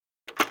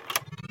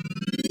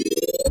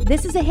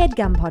This is a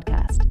HeadGum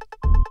podcast.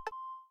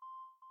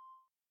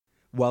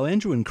 While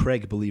Andrew and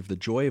Craig believe the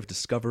joy of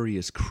discovery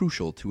is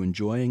crucial to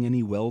enjoying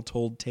any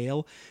well-told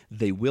tale,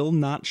 they will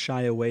not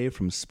shy away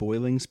from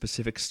spoiling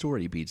specific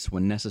story beats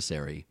when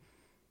necessary.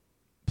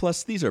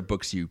 Plus, these are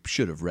books you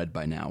should have read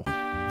by now.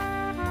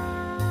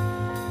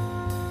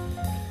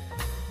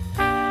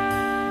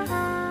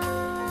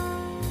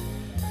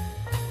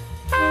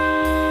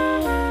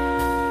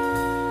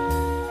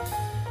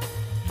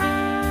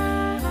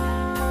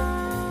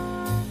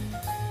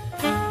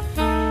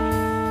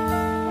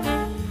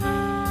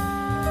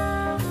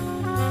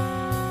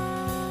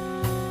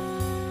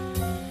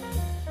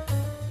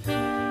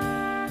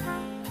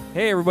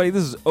 Hey everybody,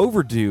 this is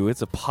Overdue.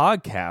 It's a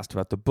podcast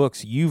about the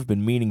books you've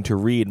been meaning to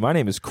read. My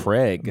name is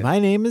Craig. My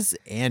name is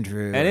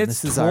Andrew. And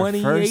it's this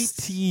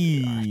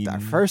 2018. Is our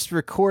first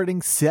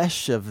recording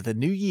sesh of the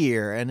new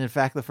year. And in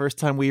fact, the first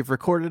time we've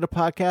recorded a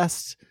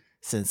podcast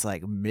since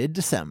like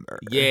mid-December.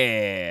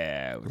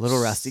 Yeah. A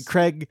little rusty.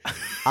 Craig,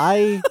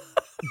 I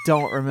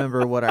don't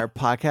remember what our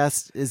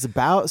podcast is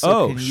about.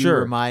 So can you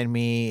remind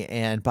me,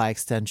 and by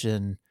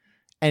extension,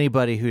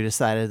 anybody who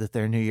decided that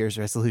their New Year's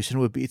resolution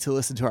would be to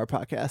listen to our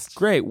podcast?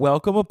 Great.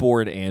 Welcome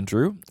aboard,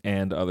 Andrew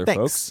and other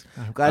folks.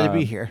 I'm glad to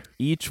be here.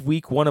 Each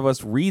week, one of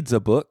us reads a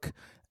book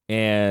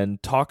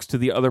and talks to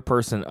the other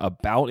person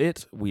about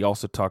it. We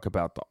also talk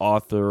about the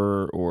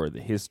author or the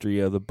history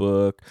of the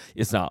book.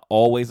 It's not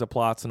always a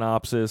plot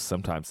synopsis.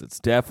 Sometimes it's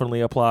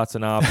definitely a plot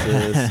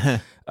synopsis.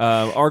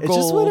 Our goal, it's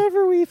just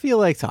whatever we feel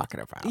like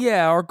talking about.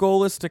 Yeah, our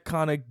goal is to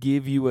kind of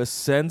give you a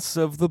sense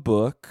of the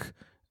book.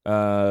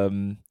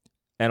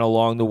 And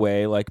along the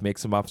way, like, make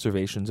some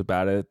observations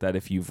about it that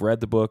if you've read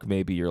the book,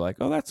 maybe you're like,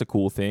 oh, that's a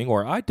cool thing,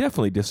 or I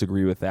definitely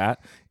disagree with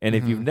that. And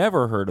if you've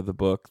never heard of the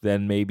book,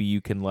 then maybe you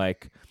can,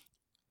 like,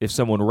 if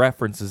someone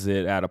references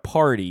it at a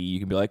party, you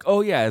can be like, oh,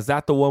 yeah, is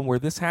that the one where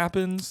this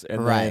happens?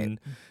 And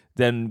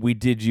then we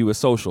did you a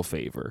social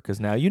favor,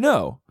 because now you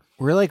know.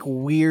 We're like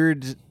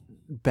weird,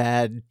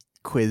 bad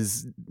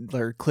quiz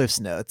or Cliff's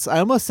Notes. I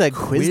almost said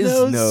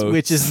Quiznos,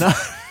 which is not.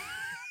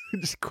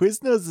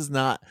 Quiznos is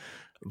not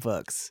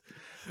books.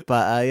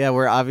 But yeah,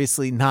 we're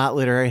obviously not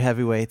literary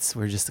heavyweights.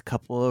 We're just a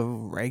couple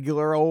of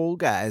regular old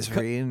guys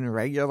reading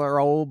regular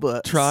old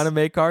books. Trying to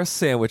make our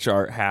sandwich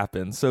art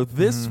happen. So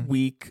this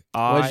week,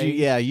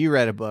 you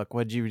read a book.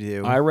 What'd you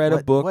do? I read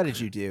a book. What did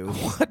you do?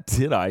 What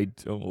did I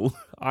do?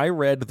 I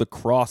read The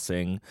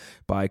Crossing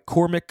by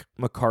Cormac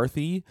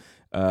McCarthy.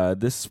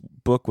 This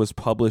book was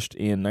published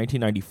in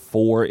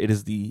 1994. It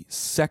is the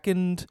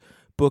second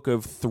book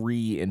of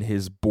 3 in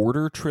his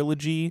Border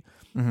trilogy.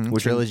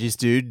 Which trilogies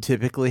do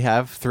typically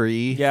have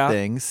 3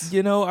 things.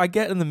 You know, I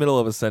get in the middle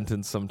of a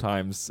sentence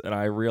sometimes and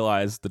I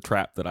realize the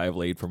trap that I've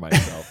laid for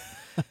myself.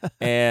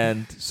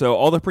 And so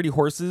All the Pretty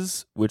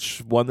Horses,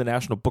 which won the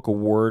National Book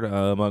Award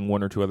among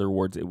 1 or 2 other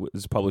awards, it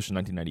was published in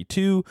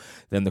 1992,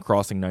 then The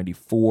Crossing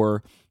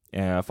 94,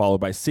 followed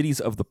by Cities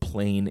of the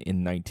Plain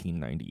in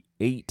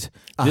 1998.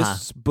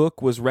 This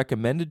book was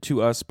recommended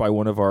to us by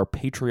one of our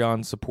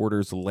Patreon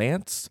supporters,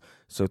 Lance.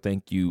 So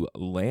thank you,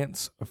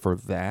 Lance, for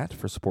that,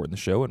 for supporting the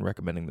show and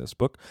recommending this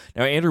book.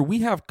 Now, Andrew, we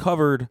have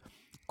covered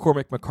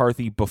Cormac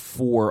McCarthy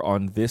before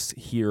on this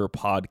here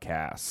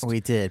podcast.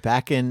 We did.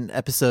 Back in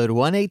episode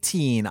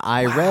 118,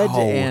 I read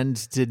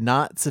and did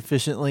not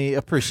sufficiently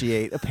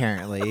appreciate,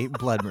 apparently,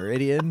 Blood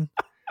Meridian.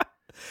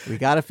 We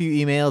got a few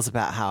emails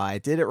about how I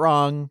did it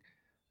wrong.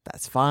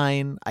 That's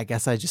fine. I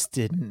guess I just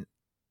didn't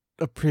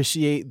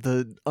appreciate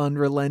the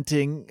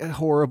unrelenting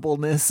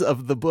horribleness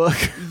of the book.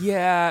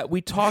 Yeah, we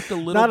talked a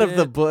little not bit. Of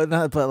the book,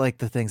 but like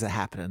the things that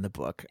happen in the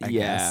book. I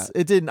guess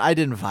I didn't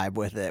vibe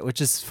with it, which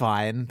is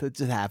fine. It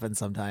just happens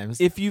sometimes.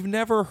 If you've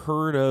never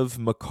heard of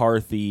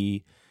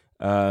McCarthy,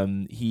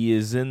 he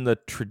is in the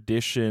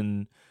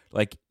tradition.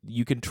 Like,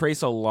 you can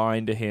trace a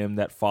line to him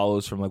that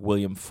follows from like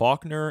William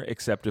Faulkner,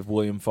 except if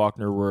William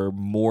Faulkner were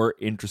more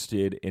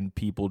interested in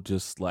people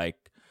just like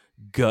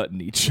gutting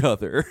each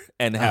other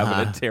and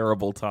having a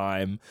terrible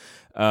time.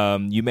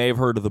 You may have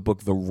heard of the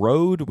book The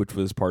Road, which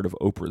was part of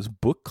Oprah's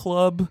book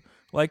club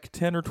like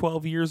 10 or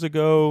 12 years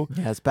ago.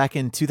 Yeah, it's back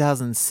in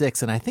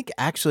 2006, and I think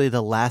actually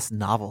the last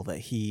novel that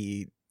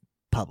he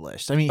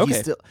published. I mean,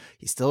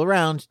 he's still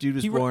around. Dude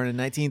was born in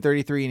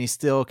 1933, and he's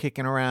still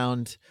kicking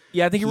around.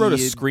 Yeah, I think he wrote a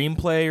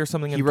screenplay or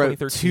something in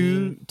 2013.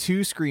 He wrote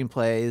two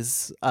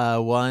screenplays,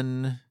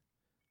 one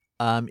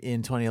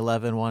in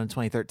 2011, one in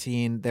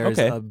 2013. There's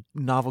a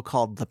novel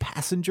called The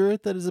Passenger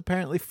that is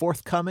apparently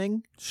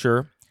forthcoming.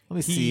 Sure. Let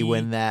me see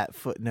when that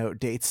footnote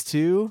dates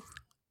to.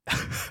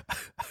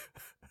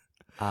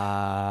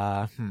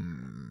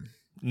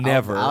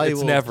 Never.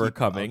 It's never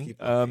coming.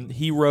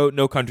 He wrote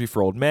No Country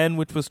for Old Men,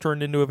 which was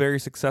turned into a very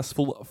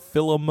successful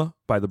film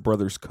by the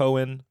brothers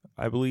Coen,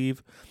 I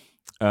believe.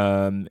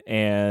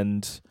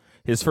 And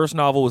his first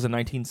novel was in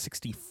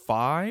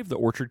 1965, The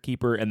Orchard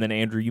Keeper. And then,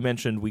 Andrew, you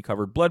mentioned we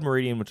covered Blood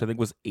Meridian, which I think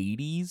was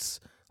 80s,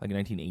 like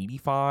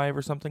 1985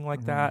 or something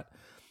like that.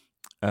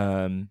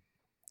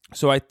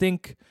 So I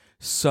think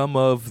some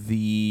of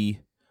the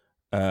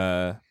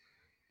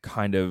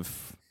kind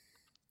of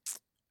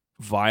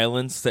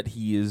violence that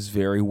he is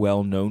very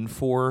well known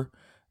for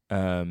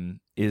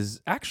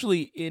is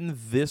actually in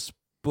this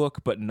book,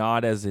 but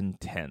not as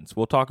intense.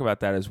 We'll talk about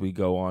that as we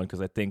go on, because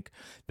I think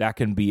that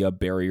can be a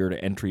barrier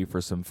to entry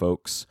for some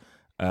folks.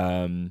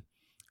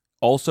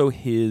 Also,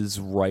 his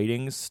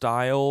writing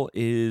style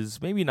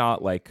is maybe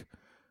not like,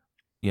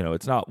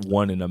 it's not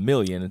one in a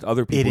million.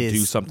 Other people do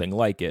something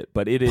like it,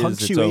 but it is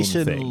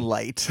punctuation its own thing.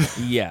 light.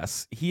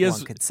 Yes, he is.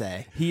 One could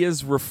say he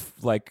is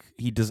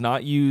he does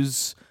not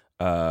use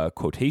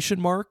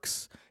quotation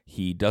marks.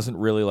 He doesn't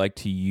really like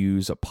to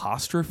use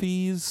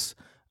apostrophes.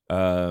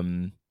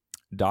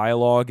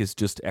 Dialogue is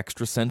just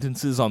extra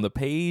sentences on the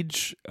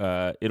page.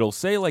 It'll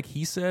say like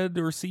he said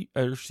or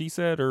she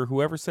said or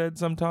whoever said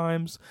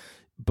sometimes,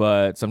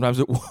 but sometimes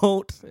it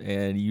won't,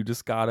 and you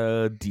just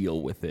gotta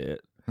deal with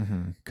it.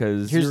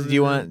 Because do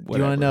you want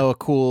to know a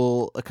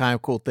kind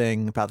of cool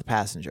thing about The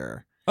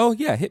Passenger? Oh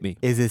yeah, hit me.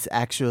 Is it's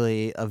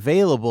actually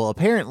available?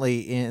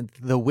 Apparently, in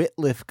the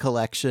Whitliff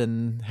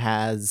collection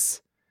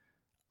has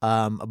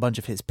a bunch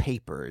of his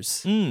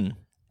papers, and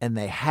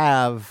they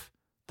have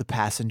The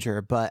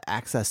Passenger, but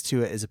access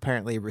to it is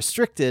apparently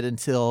restricted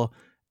until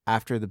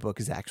after the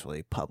book is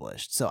actually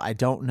published. So I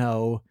don't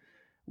know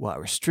what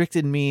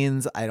restricted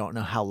means. I don't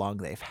know how long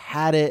they've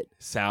had it.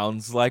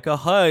 Sounds like a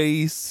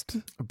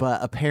heist.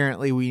 But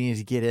apparently we need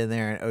to get in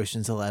there in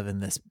Ocean's 11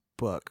 this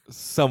book.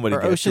 Somebody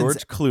get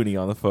George Clooney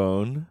on the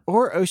phone.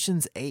 Or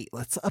Ocean's 8.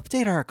 Let's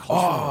update our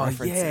cultural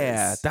references.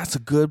 Yeah, that's a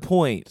good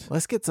point.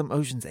 Let's get some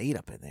Ocean's 8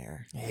 up in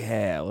there.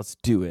 Yeah, let's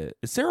do it.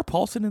 Is Sarah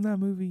Paulson in that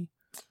movie?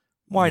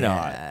 Why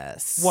not?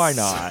 Why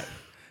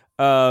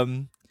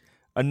not?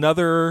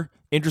 Another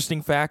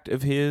interesting fact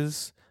of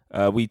his,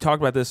 we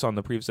talked about this on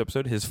the previous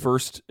episode, his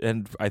first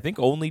and I think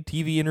only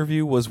TV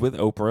interview was with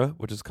Oprah,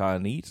 which is kind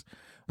of neat.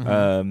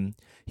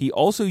 He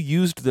also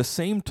used the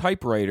same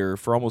typewriter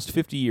for almost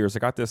 50 years. I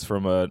got this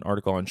from an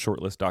article on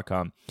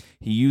shortlist.com.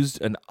 He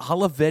used an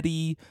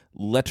Olivetti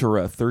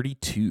Lettera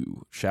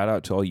 32. Shout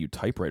out to all you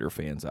typewriter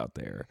fans out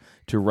there.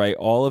 To write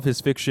all of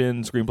his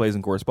fiction, screenplays,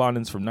 and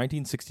correspondence from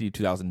 1960 to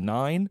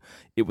 2009.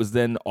 It was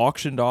then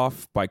auctioned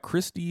off by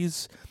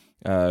Christie's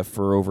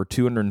for over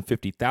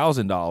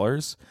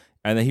 $250,000.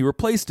 And then he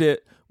replaced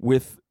it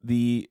with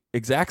the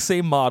exact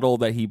same model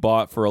that he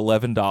bought for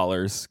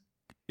 $11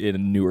 in a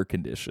newer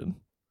condition.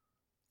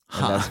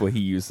 And that's what he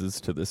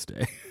uses to this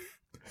day.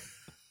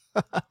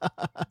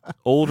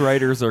 Old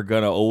writers are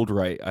gonna old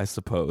write, I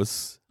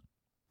suppose.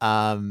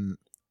 Yeah.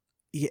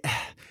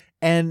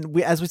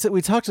 And as we said,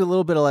 we talked a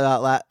little bit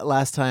about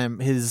last time.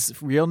 His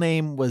real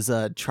name was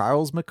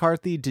Charles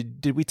McCarthy.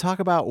 Did we talk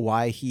about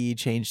why he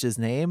changed his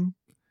name?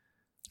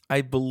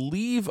 I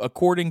believe,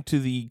 according to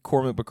the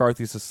Cormac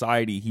McCarthy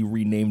Society, he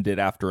renamed it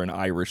after an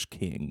Irish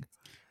king.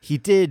 He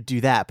did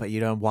do that, but you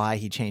know why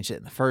he changed it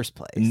in the first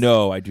place?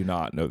 No, I do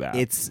not know that.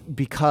 It's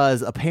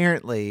because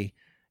apparently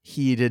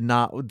he did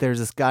not. There's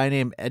this guy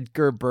named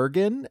Edgar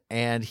Bergen,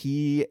 and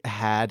he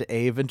had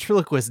a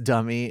ventriloquist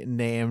dummy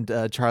named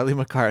Charlie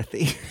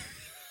McCarthy.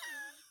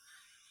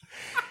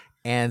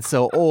 And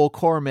so old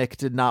Cormac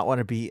did not want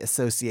to be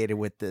associated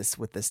with this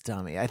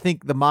dummy. I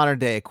think the modern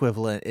day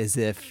equivalent is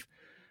if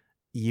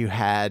you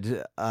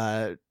had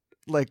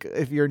like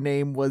if your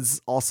name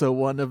was also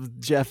one of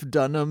Jeff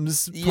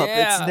Dunham's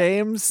puppets'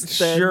 names,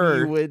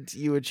 then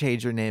you would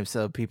change your name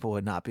so people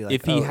would not be like,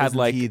 if he had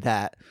like he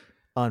that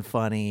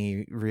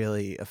unfunny,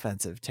 really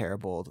offensive,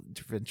 terrible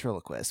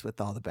ventriloquist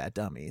with all the bad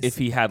dummies. If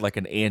he had like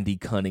an Andy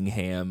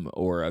Cunningham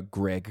or a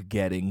Greg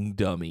Getting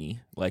dummy,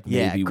 like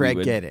maybe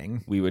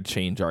we would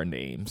change our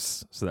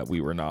names so that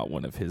we were not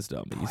one of his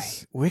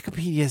dummies. Boy,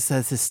 Wikipedia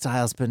says his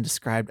style's been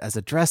described as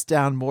a dressed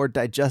down, more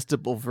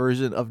digestible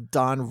version of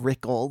Don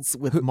Rickles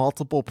with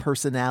multiple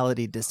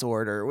personality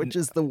disorder, which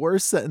is the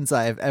worst sentence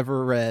I have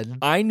ever read.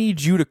 I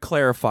need you to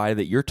clarify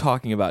that you're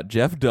talking about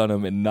Jeff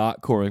Dunham and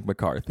not Cormac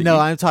McCarthy. No,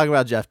 I'm talking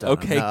about Jeff Dunham.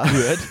 Okay,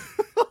 good.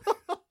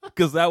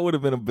 Because that would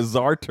have been a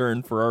bizarre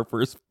turn for our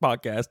first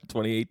podcast in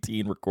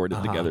 2018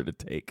 recorded together to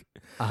take.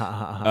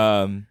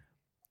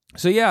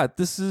 So yeah,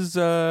 this is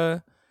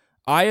I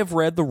have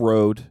read The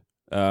Road.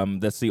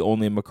 That's the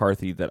only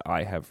McCarthy that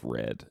I have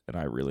read, and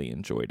I really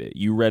enjoyed it.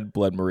 You read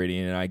Blood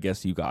Meridian, and I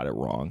guess you got it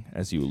wrong,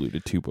 as you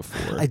alluded to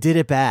before. I did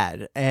it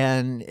bad,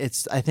 and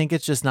I think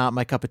it's just not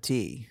my cup of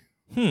tea,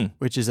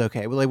 which is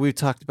okay. Well, like we've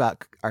talked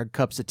about our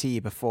cups of tea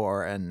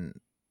before, and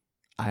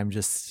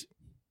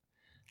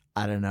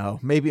I don't know.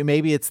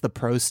 Maybe it's the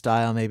prose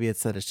style. Maybe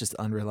it's that it's just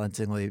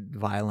unrelentingly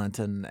violent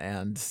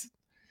and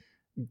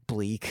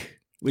bleak.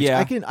 Which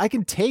I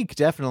can take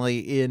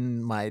definitely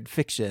in my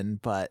fiction,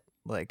 but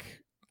like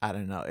I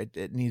don't know.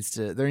 There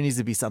needs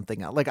to be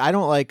something else. Like I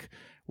don't like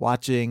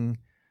watching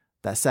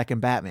that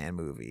second Batman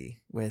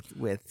movie with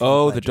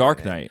The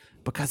Dark Knight,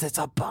 because it's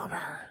a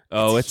bummer.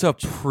 Oh, it's a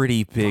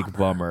pretty big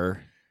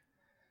bummer.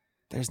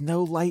 There's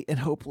no light and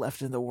hope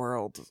left in the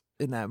world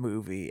in that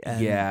movie. And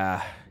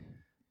yeah.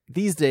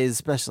 These days,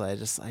 especially,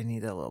 I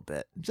need a little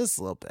bit, just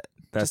a little bit,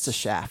 just a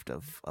shaft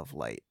of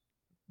light,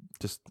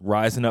 just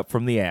rising up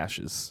from the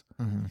ashes.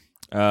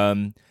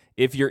 Mm-hmm.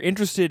 If you're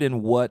interested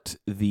in what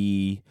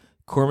the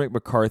Cormac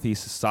McCarthy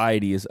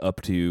Society is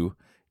up to.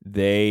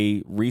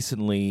 They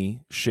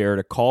recently shared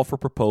a call for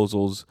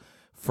proposals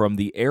from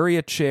the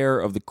area chair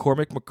of the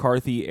Cormac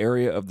McCarthy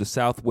Area of the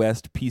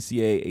Southwest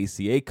PCA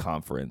ACA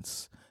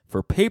Conference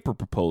for paper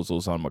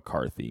proposals on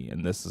McCarthy.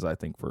 And this is, I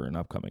think, for an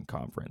upcoming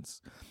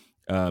conference.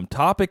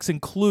 Topics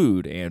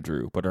include,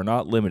 Andrew, but are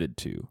not limited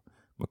to,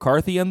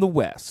 McCarthy and the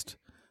West,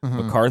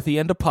 McCarthy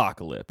and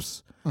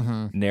Apocalypse,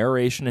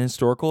 narration and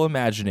historical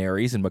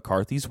imaginaries in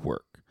McCarthy's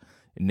work,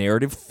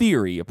 narrative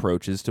theory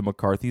approaches to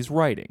McCarthy's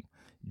writing,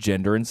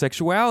 gender and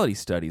sexuality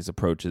studies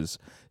approaches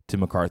to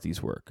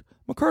McCarthy's work,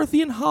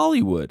 McCarthy in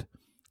Hollywood,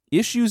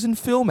 issues in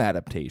film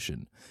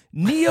adaptation,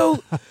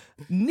 neoliberal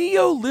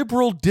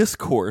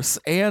discourse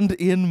and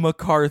in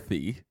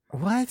McCarthy.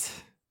 What?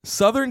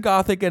 Southern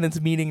Gothic and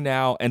its meaning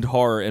now, and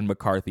horror in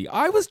McCarthy.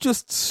 I was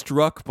just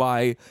struck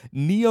by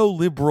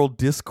neoliberal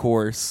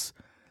discourse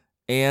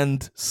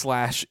and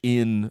 /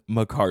 in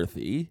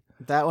McCarthy.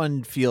 That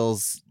one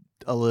feels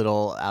a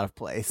little out of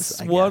place.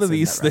 It's one of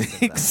these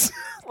things.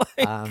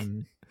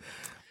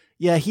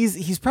 Yeah,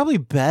 he's probably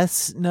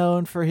best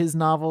known for his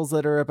novels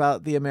that are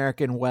about the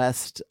American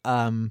West.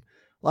 A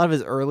lot of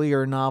his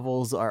earlier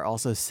novels are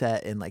also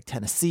set in like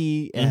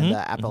Tennessee and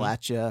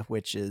Appalachia,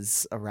 which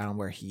is around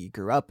where he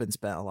grew up and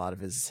spent a lot of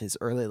his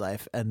early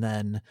life. And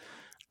then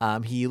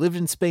he lived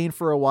in Spain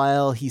for a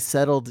while. He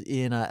settled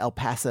in El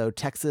Paso,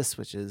 Texas,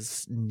 which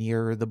is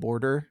near the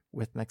border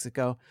with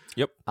Mexico.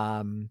 Yep.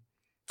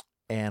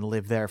 And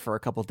lived there for a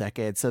couple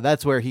decades. So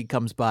that's where he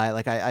comes by.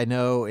 Like I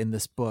know in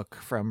this book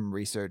from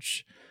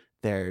research,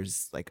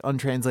 there's like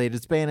untranslated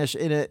Spanish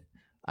in it.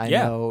 I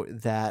know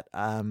that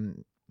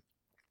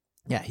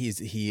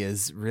he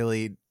is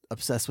really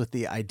obsessed with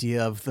the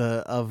idea of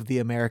the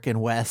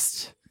American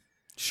West.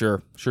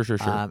 Sure.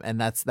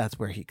 And that's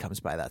where he comes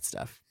by that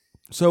stuff.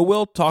 So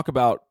we'll talk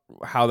about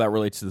how that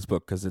relates to this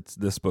book, because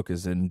this book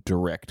is in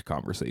direct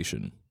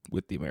conversation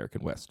with the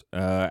American West.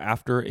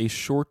 After a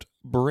short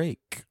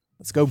break.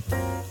 Let's go.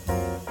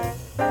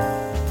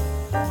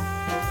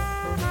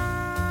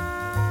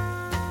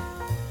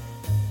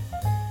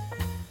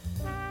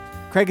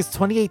 Craig, it's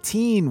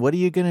 2018. What are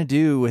you going to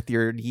do with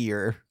your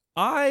year?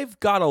 I've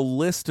got a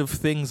list of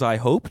things I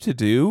hope to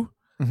do.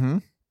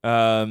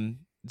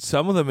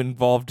 Some of them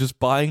involve just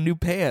buying new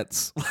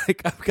pants.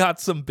 Like I've got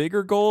some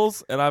bigger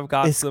goals, and I've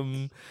got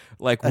some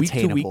like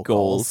week-to-week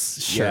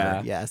goals.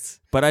 Sure,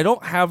 yes. But I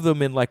don't have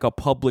them in like a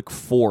public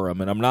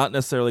forum, and I'm not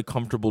necessarily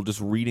comfortable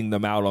just reading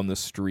them out on the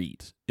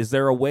street. Is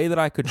there a way that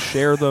I could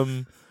share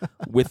them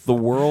with the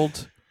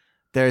world?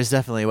 There's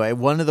definitely a way.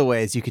 One of the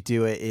ways you could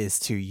do it is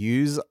to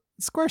use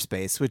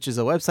Squarespace, which is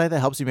a website that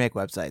helps you make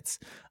websites.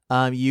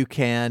 You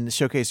can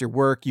showcase your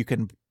work. You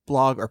can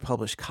blog or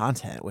publish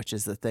content, which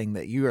is the thing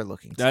that you are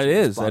looking to do. That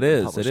is.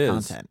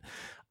 Content.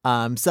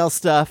 Sell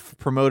stuff,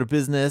 promote a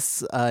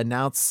business,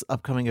 announce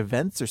upcoming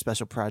events or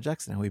special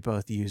projects. And we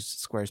both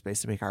used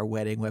Squarespace to make our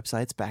wedding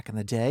websites back in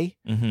the day.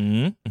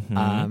 And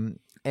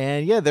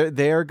yeah,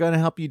 they're going to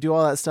help you do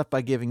all that stuff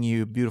by giving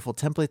you beautiful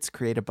templates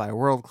created by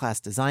world-class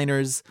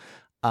designers,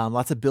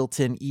 lots of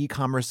built-in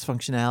e-commerce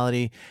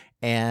functionality,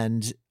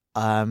 and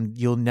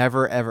you'll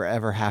never, ever,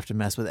 ever have to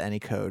mess with any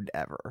code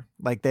ever.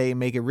 Like they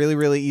make it really,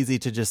 really easy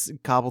to just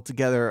cobble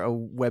together a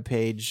web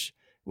page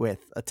with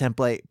a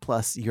template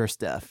plus your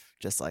stuff.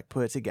 Just like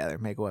put it together,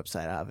 make a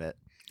website out of it.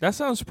 That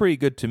sounds pretty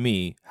good to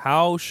me.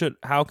 How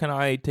can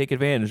I take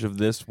advantage of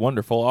this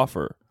wonderful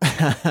offer?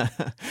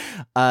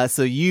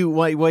 So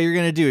what you're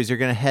going to do is you're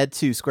going to head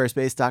to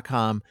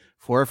squarespace.com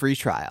for a free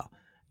trial,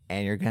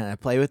 and you're going to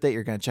play with it.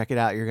 You're going to check it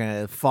out. You're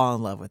going to fall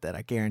in love with it.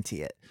 I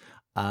guarantee it.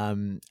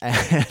 And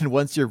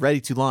once you're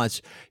ready to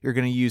launch, you're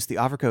going to use the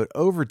offer code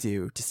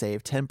OVERDUE to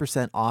save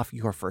 10% off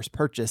your first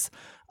purchase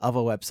of a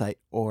website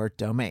or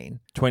domain.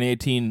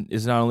 2018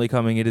 is not only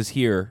coming, it is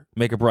here.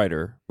 Make it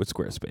brighter with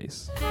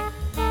Squarespace.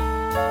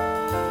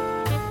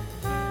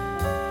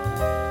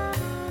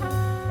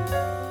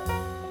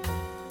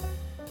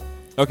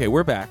 Okay,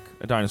 we're back.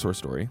 A dinosaur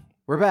story.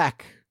 We're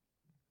back.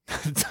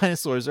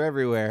 Dinosaurs are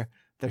everywhere.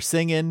 They're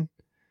singing.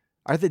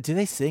 Do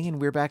they sing in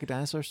We're Back, a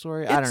Dinosaur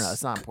Story? I don't know.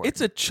 It's not important.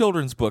 It's a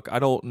children's book. I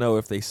don't know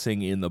if they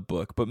sing in the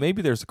book, but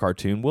maybe there's a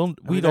cartoon.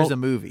 There's a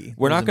movie.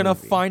 We're not going to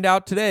find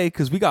out today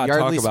because we got to talk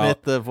about... Yardley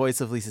Smith, the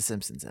voice of Lisa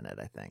Simpson's in it,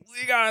 I think.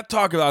 We got to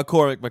talk about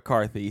Cormac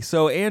McCarthy.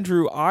 So,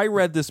 Andrew, I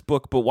read this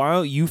book, but why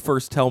don't you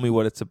first tell me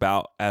what it's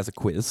about as a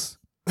quiz?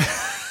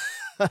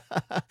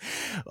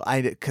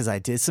 Because I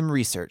did some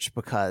research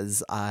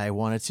because I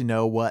wanted to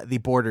know what the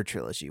Border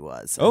trilogy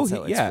was.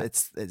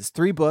 It's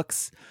 3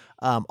 books.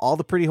 All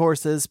the Pretty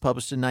Horses,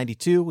 published in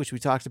 92, which we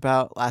talked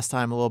about last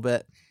time a little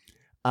bit.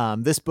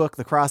 This book,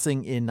 The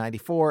Crossing, in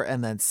 94,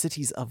 and then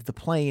Cities of the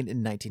Plain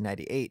in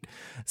 1998.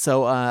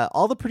 So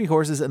All the Pretty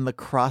Horses and The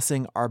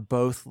Crossing are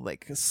both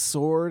like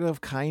sort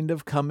of kind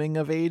of coming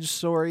of age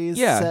stories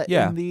set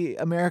in the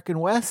American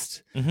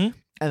West. Mm-hmm.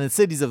 And then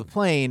Cities of the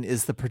Plain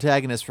is the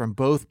protagonist from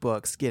both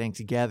books getting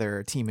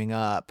together, teaming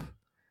up,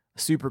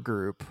 super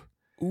group.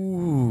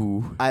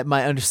 Ooh.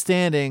 My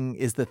understanding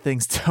is that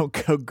things don't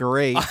go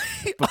great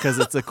because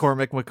it's a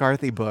Cormac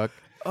McCarthy book.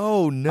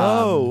 Oh,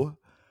 no.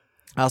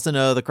 I also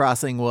know The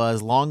Crossing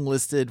was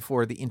longlisted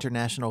for the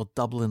International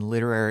Dublin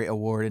Literary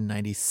Award in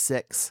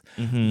 '96.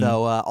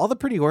 Though All the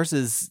Pretty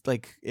Horses,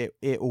 like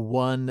it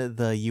won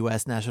the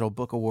U.S. National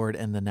Book Award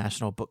and the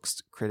National Book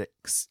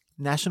Critics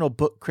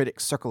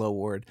Circle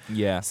Award.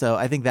 Yeah. So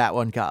I think that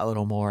one got a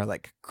little more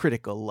like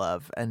critical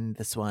love, and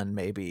this one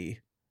maybe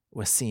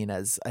was seen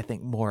as, I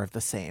think, more of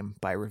the same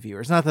by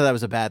reviewers. Not that that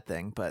was a bad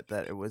thing, but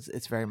that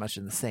it's very much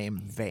in the same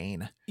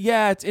vein.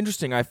 Yeah, it's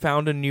interesting. I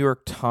found a New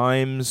York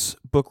Times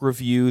book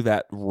review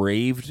that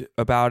raved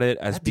about it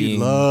as being...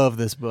 love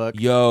this book.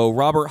 Yo,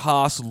 Robert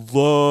Haas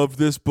loved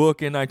this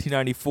book in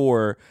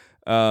 1994.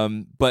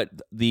 But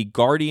the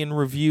Guardian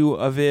review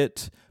of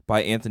it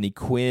by Anthony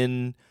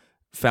Quinn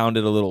found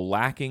it a little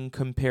lacking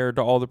compared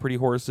to All the Pretty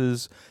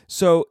Horses.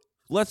 So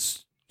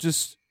it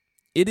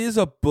is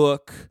a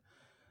book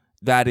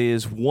that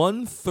is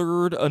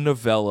 1/3 a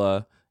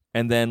novella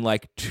and then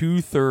like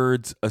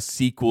 2/3 a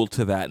sequel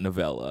to that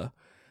novella.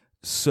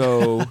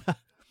 So,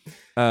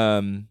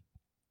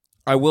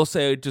 I will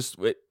say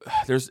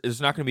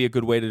there's not going to be a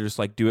good way to just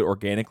like do it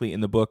organically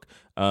in the book.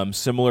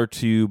 Similar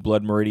to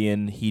Blood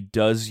Meridian, he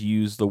does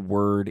use the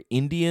word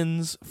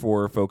Indians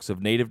for folks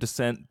of native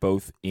descent,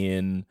 both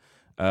in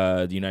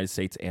the United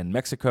States and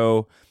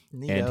Mexico.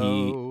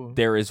 And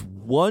there is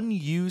one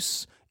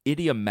use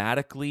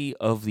idiomatically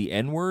of the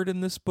N-word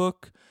in this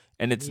book,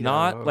 and it's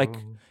not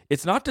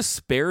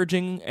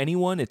disparaging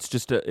anyone. It's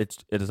just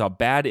it is a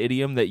bad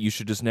idiom that you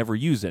should just never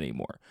use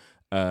anymore.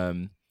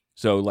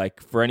 So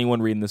like for anyone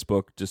reading this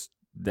book, just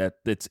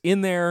that's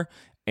in there,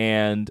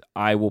 and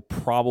I will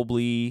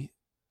probably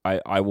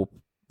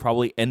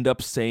end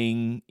up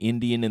saying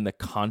Indian in the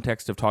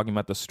context of talking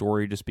about the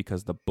story just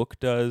because the book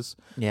does.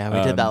 Yeah,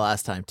 we did that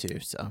last time too.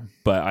 So,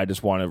 but I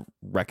just want to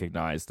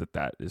recognize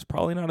that is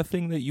probably not a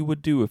thing that you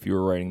would do if you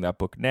were writing that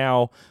book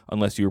now,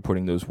 unless you were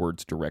putting those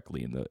words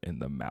directly in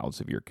the mouths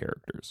of your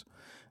characters.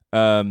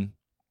 So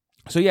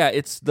yeah,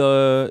 it's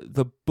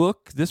the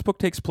book. This book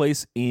takes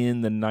place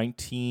in the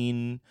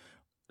 1930s,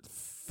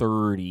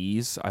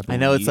 I believe. I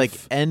know it's like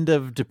end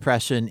of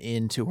Depression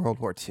into World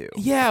War II.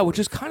 Yeah, which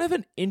is kind of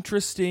an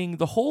interesting...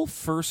 The whole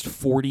first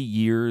 40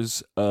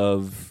 years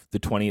of the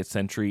 20th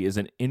century is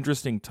an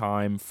interesting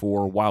time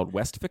for Wild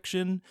West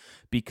fiction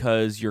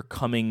because you're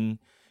coming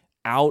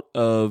out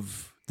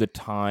of the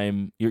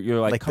time...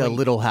 You're like the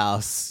Little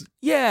House.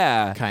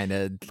 Yeah. Kind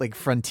of like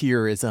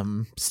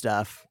frontierism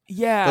stuff.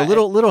 Yeah. The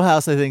Little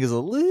House, I think, is a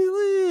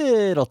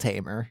little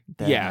tamer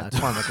than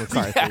Cormac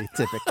McCarthy,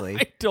 typically.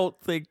 I don't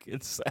think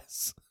it's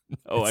as...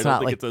 No, I don't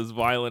think like it's as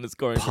violent as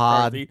Cormac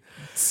Pod McCarthy.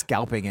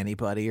 Scalping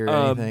anybody or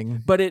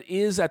anything. But it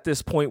is at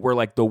this point where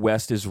like the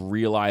West is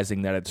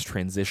realizing that it's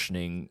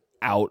transitioning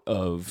out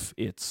of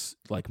its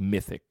like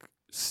mythic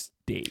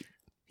state.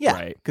 Yeah,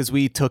 right? Because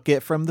we took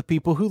it from the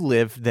people who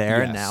lived there,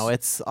 Yes. and now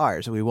it's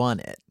ours. We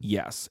want it.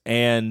 Yes.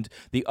 And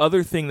the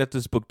other thing that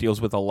this book deals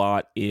with a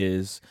lot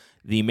is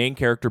the main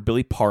character,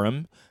 Billy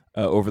Parham.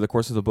 Over the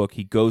course of the book,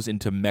 he goes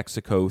into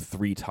Mexico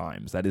 3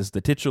 times. That is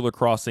the titular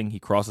crossing. He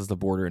crosses the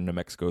border into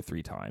Mexico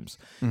 3 times.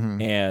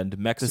 Mm-hmm. And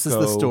Mexico... This is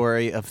the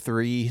story of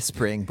 3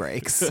 spring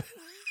breaks.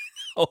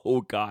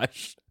 Oh,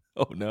 gosh.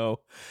 Oh,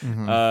 no.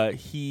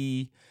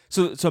 Mm-hmm.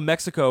 So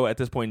Mexico at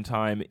this point in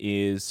time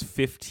is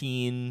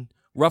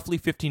roughly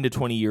 15 to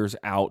 20 years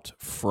out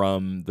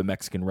from the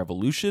Mexican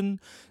Revolution.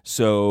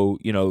 So,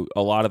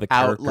 a lot of the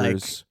characters... Out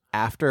like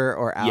after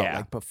or out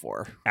like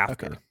before?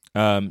 After. Okay.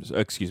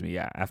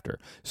 After.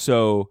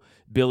 So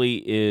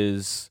Billy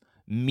is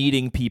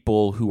meeting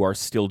people who are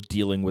still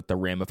dealing with the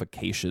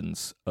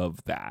ramifications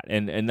of that.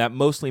 And that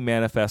mostly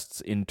manifests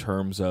in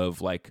terms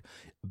of like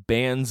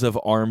bands of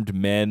armed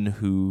men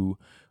who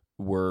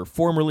were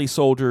formerly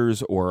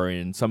soldiers or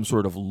in some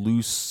sort of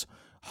loose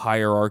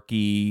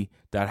hierarchy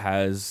that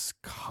has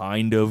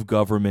kind of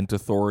government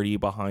authority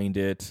behind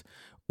it,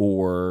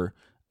 or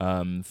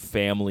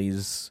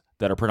families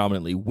that are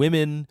predominantly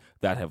women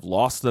that have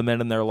lost the men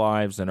in their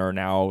lives and are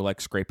now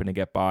like scraping to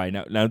get by.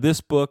 Now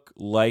this book,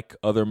 like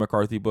other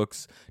McCarthy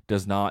books,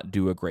 does not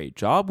do a great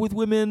job with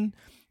women,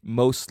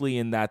 mostly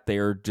in that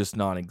they're just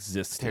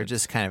non-existent. They're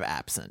just kind of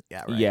absent.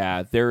 Yeah, right.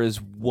 Yeah, there is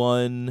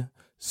one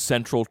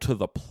central to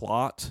the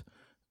plot,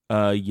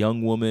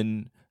 young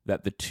woman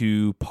that the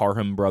 2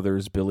 Parham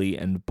brothers, Billy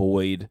and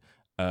Boyd,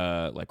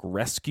 like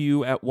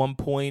rescue at one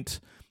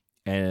point,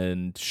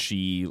 and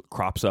she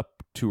crops up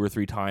 2 or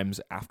 3 times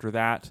after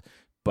that,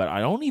 but I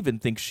don't even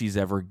think she's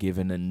ever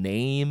given a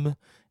name.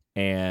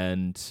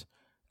 And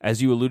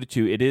as you alluded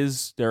to,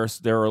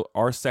 there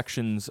are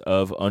sections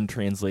of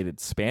untranslated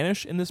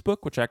Spanish in this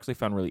book, which I actually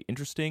found really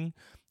interesting.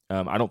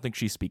 I don't think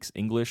she speaks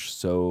English,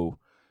 so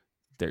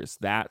there's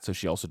that. So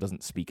she also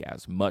doesn't speak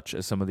as much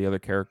as some of the other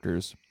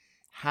characters.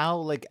 How,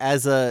 like,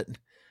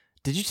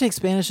 did you take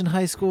Spanish in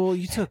high school?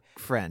 You took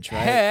French,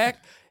 right?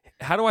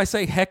 How do I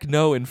say heck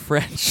no in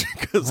French?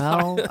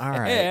 All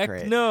right, heck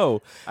great.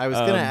 no. I was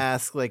going to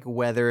ask, like,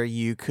 whether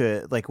you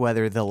could, like,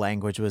 whether the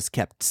language was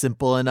kept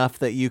simple enough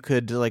that you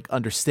could, like,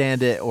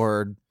 understand it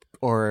or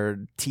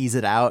tease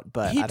it out,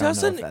 but he I don't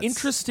does know an if that's...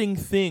 interesting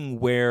thing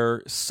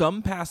where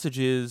some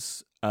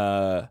passages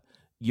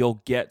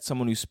you'll get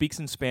someone who speaks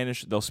in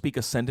Spanish. They'll speak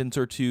a sentence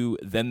or two,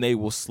 then they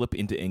will slip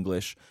into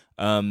English.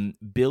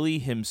 Billy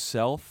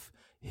himself,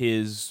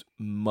 his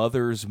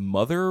mother's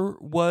mother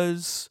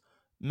was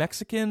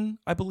Mexican,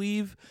 I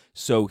believe.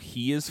 So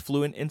he is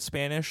fluent in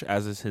Spanish,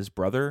 as is his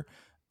brother.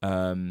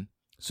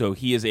 So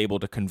he is able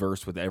to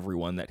converse with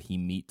everyone that he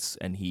meets,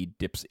 and he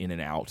dips in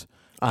and out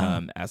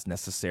as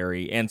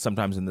necessary, and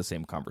sometimes in the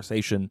same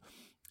conversation,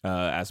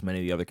 as many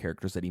of the other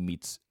characters that he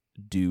meets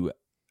do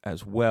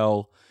as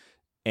well.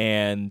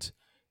 And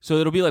so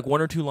it'll be like one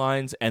or two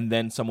lines, and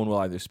then someone will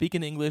either speak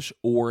in English,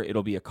 or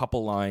it'll be a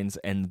couple lines,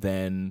 and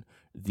then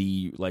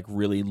the like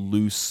really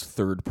loose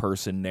third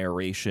person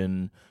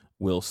narration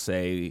will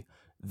say,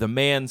 the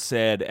man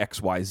said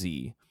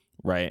XYZ,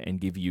 right?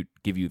 And give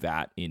you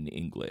that in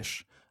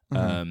English.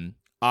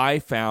 I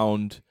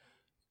found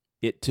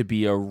it to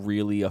be a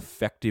really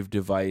effective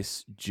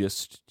device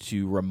just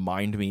to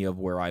remind me of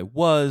where I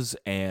was,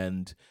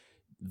 and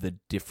the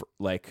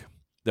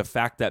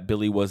fact that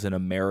Billy was an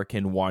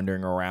American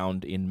wandering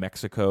around in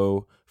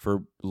Mexico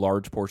for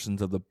large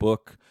portions of the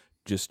book,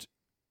 just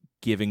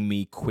giving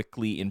me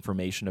quickly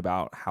information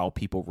about how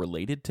people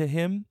related to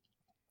him,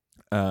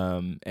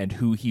 and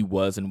who he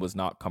was and was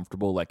not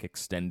comfortable like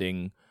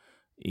extending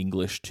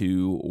English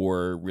to,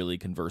 or really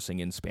conversing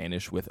in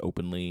Spanish with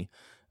openly.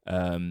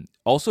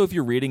 Also, if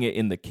you're reading it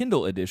in the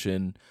Kindle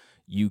edition,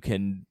 you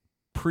can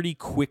pretty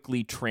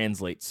quickly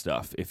translate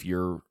stuff if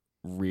you're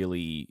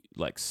really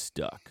like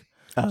stuck.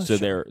 So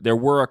sure. There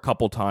were a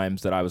couple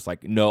times that I was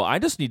like, no, I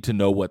just need to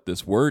know what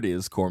this word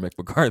is, Cormac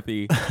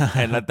McCarthy.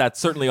 And that's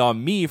certainly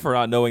on me for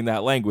not knowing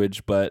that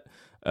language, but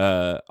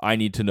I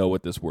need to know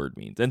what this word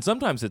means. And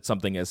sometimes it's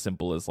something as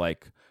simple as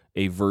like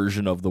a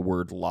version of the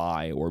word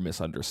lie or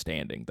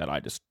misunderstanding that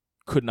I just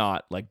could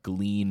not like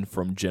glean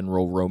from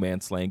general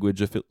Romance language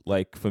if it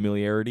like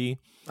familiarity.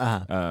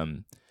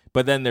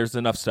 But then there's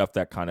enough stuff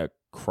that kind of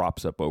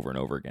crops up over and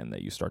over again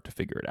that you start to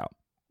figure it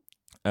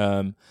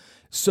out.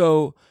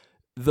 So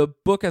the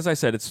book, as I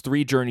said, it's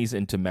 3 journeys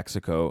into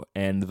Mexico,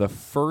 and the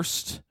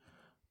first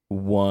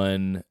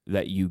one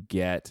that you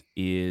get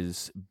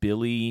is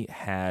Billy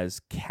has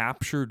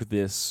captured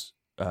this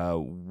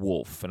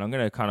wolf, and I'm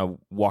going to kind of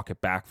walk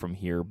it back from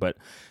here, but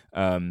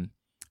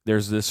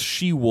there's this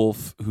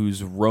she-wolf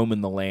who's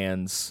roaming the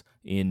lands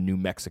in New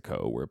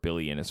Mexico where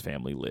Billy and his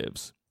family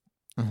lives.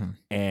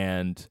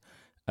 And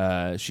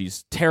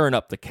she's tearing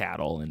up the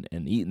cattle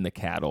and eating the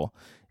cattle,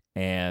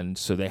 and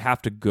so they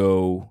have to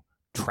go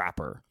trap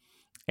her.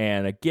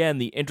 And again,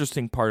 the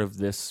interesting part of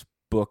this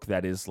book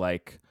that is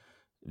like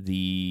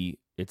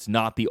it's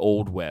not the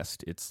Old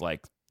West, it's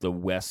like the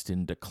West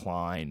in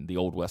decline, the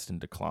Old West in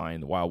decline,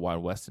 the Wild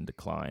Wild West in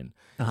decline.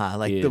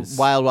 The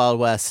Wild Wild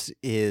West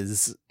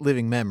is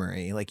living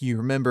memory. Like, you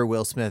remember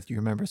Will Smith, you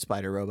remember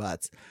Spider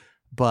Robots,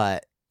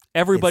 but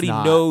everybody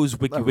knows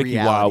Wiki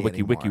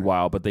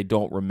Wild, but they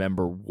don't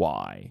remember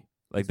why.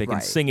 Like, they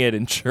can sing it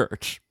in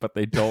church, but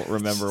they don't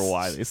remember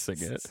why they sing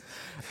it.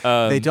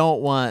 They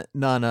don't want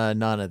none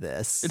of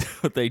this.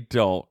 They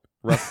don't.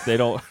 They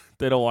don't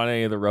want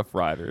any of the Rough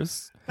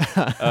Riders.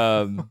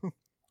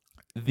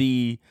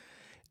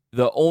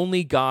 The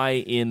only guy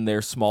in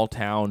their small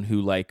town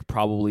who like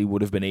probably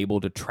would have been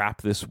able to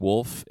trap this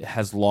wolf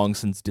has long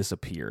since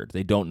disappeared.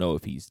 They don't know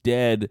if he's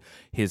dead.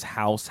 His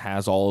house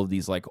has all of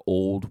these like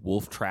old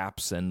wolf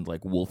traps and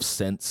like wolf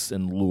scents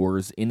and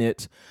lures in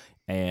it.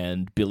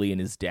 And Billy and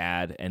his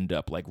dad end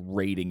up like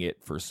raiding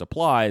it for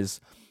supplies,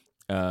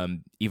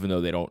 even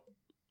though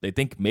they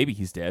think maybe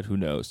he's dead. Who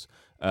knows?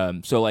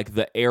 So like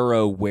the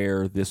era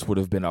where this would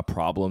have been a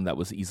problem that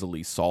was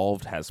easily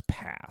solved has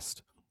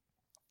passed.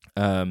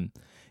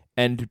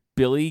 And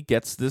Billy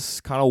gets this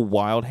kind of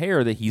wild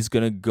hair that he's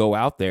going to go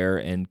out there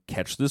and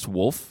catch this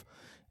wolf.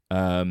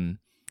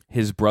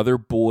 His brother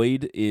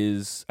Boyd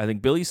I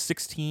think Billy's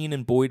 16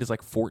 and Boyd is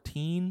like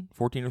 14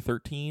 or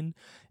 13.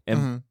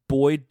 And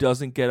Boyd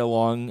doesn't get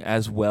along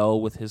as well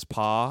with his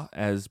pa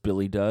as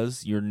Billy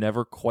does. You're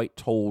never quite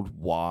told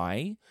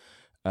why.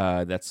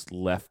 That's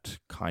left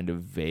kind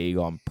of vague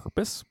on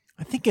purpose.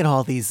 I think in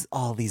all these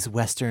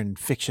Western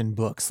fiction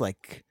books,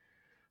 like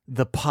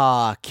the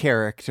pa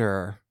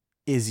character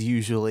is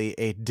usually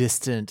a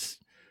distant,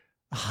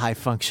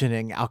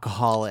 high-functioning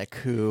alcoholic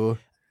who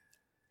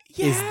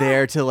is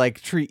there to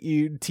like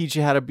teach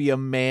you how to be a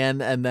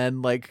man, and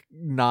then like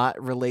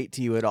not relate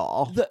to you at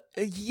all.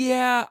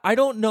 I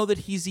don't know that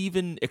he's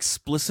even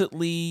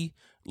explicitly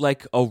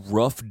like a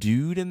rough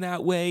dude in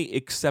that way,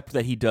 except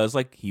that he does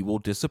like he will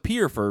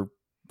disappear for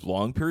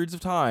long periods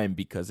of time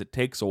because it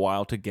takes a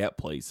while to get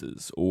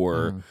places,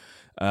 or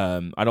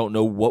I don't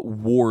know what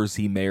wars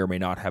he may or may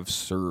not have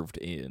served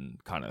in,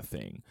 kind of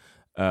thing.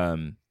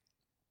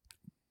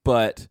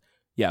 But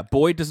yeah,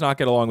 Boyd does not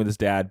get along with his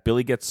dad.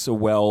 Billy gets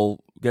along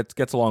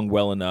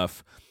well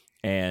enough,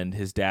 and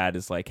his dad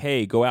is like,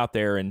 "Hey, go out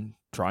there and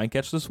try and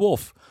catch this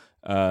wolf."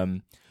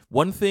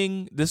 One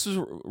thing, this is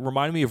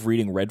reminding me of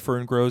reading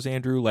Redfern Grows,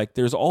 Andrew. Like,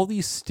 there's all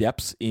these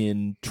steps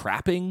in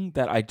trapping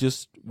that I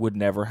just would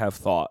never have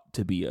thought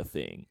to be a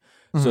thing.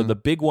 So the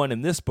big one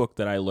in this book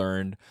that I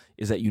learned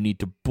is that you need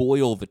to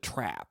boil the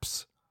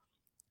traps.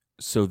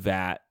 so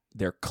that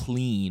they're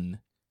clean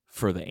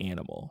for the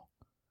animal.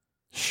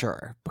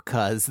 Sure,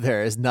 because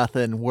there is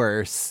nothing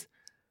worse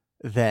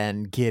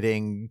than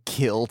getting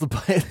killed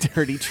by a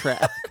dirty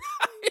trap.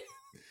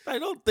 I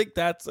don't think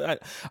that's...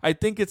 I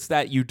think it's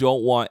that you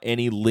don't want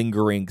any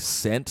lingering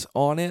scent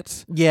on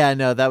it. Yeah,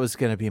 no, that was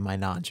going to be my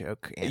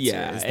non-joke answer.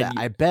 Yeah, is and that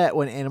I bet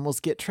when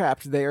animals get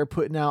trapped, they are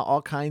putting out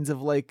all kinds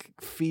of like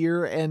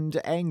fear and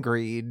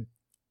angry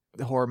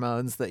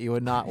hormones that you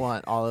would not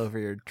want all over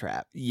your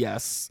trap.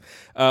 Yes.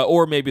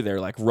 Or maybe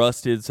they're like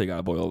rusted, so you got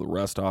to boil the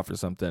rust off or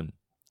something.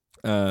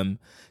 So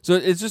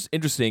it's just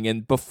interesting.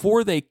 And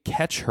before they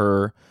catch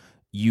her,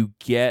 you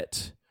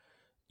get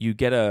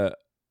a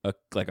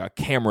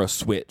camera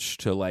switch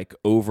to like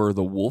over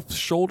the wolf's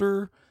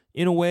shoulder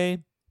in a way.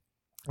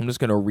 I'm just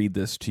gonna read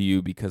this to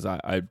you because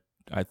I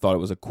thought it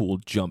was a cool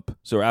jump.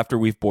 So after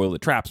we've boiled the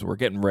traps and we're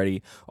getting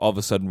ready, all of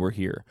a sudden we're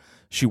here.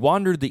 She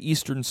wandered the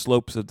eastern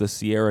slopes of the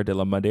Sierra de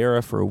la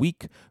Madera for a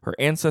week. Her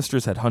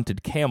ancestors had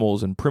hunted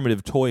camels and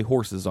primitive toy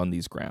horses on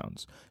these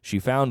grounds. She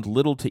found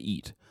little to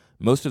eat.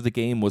 Most of the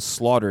game was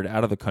slaughtered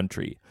out of the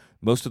country.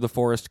 Most of the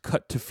forest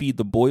cut to feed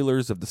the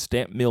boilers of the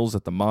stamp mills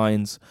at the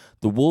mines.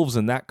 The wolves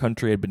in that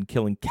country had been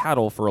killing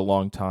cattle for a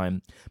long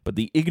time, but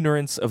the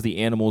ignorance of the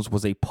animals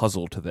was a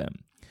puzzle to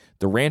them.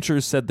 The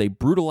ranchers said they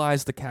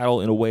brutalized the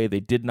cattle in a way they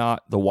did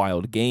not the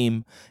wild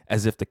game,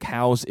 as if the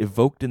cows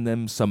evoked in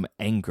them some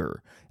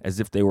anger, as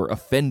if they were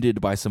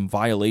offended by some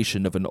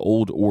violation of an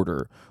old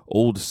order,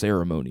 old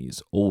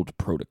ceremonies, old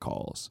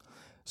protocols.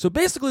 So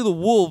basically the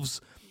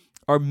wolves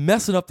are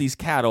messing up these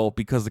cattle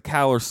because the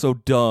cattle are so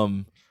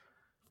dumb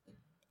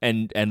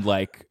and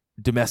like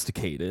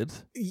domesticated.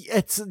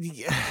 It's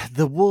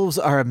the wolves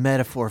are a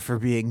metaphor for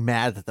being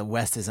mad that the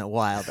West isn't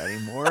wild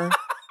anymore.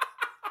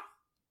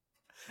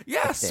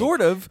 Yeah,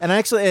 sort of. And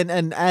actually,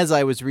 and as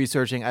I was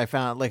researching, I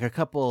found like a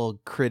couple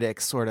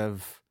critics sort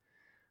of,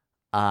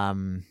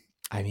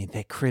 I mean,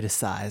 they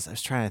criticize. I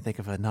was trying to think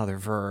of another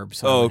verb,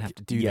 so I don't have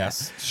to do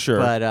that. Sure.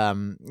 But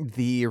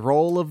the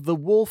role of the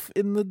wolf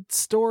in the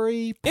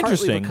story,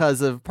 Interesting.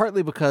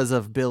 partly because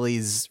of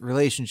Billy's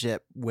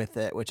relationship with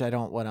it, which I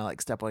don't want to like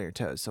step on your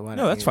toes. So why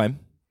no, that's fine.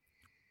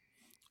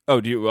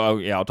 Oh, do you? Oh,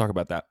 yeah, I'll talk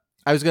about that.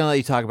 I was going to let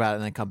you talk about it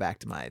and then come back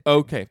to my.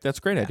 Okay, that's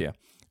a great idea.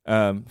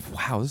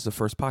 Wow, this is the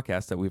first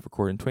podcast that we've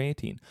recorded in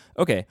 2018.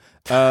 Okay.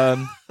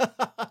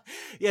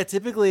 Yeah,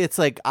 typically it's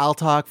like I'll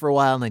talk for a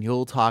while and then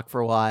you'll talk for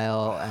a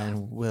while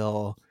and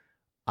we'll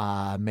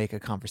make a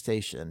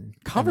conversation.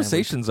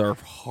 Conversations are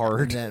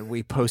hard. And then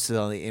we post it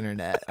on the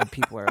internet and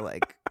people are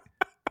like,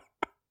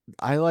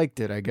 I liked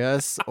it, I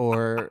guess,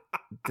 or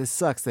this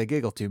sucks, they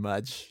giggle too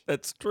much.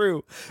 That's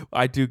true.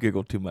 I do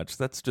giggle too much.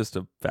 That's just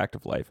a fact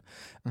of life.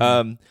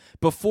 Mm-hmm.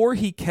 Before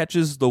he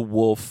catches the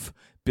wolf,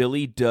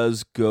 Billy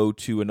does go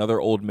to another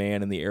old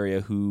man in the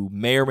area who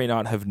may or may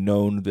not have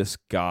known this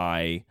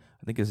guy.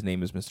 I think his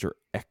name is Mr.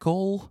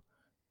 Eckel.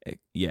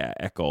 Yeah,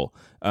 Eckel.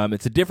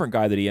 It's a different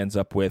guy that he ends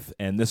up with,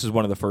 and this is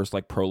one of the first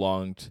like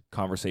prolonged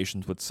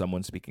conversations with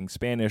someone speaking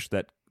Spanish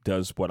that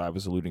does what I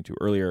was alluding to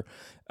earlier.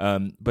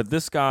 But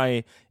this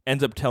guy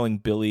ends up telling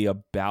Billy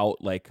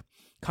about like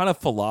kind of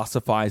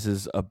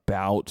philosophizes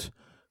about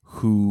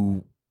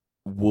who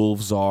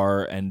wolves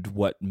are and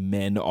what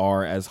men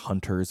are as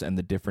hunters and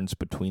the difference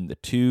between the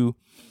two.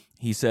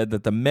 He said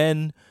that the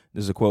men,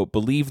 this is a quote,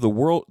 believe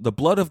the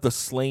blood of the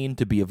slain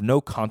to be of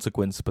no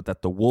consequence, but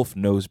that the wolf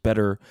knows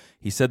better.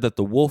 He said that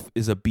the wolf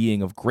is a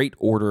being of great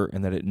order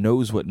and that it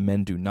knows what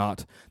men do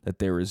not, that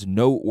there is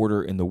no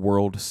order in the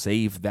world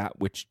save that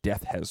which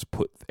death has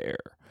put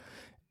there.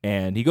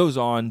 And he goes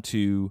on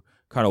to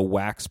kind of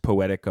wax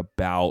poetic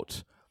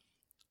about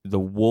the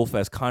wolf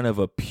as kind of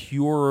a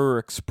purer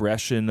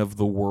expression of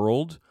the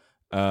world,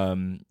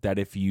 that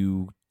if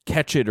you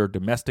catch it or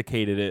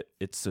domesticated it,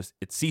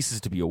 it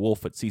ceases to be a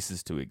wolf. It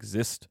ceases to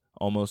exist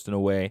almost in a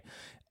way.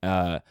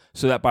 So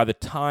that by the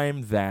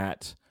time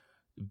that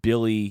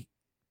Billy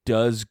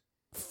does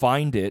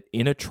find it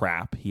in a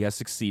trap, he has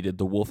succeeded.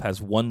 The wolf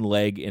has one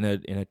leg in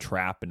a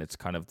trap, and it's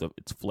kind of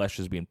its flesh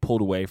is being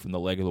pulled away from the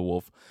leg of the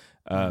wolf.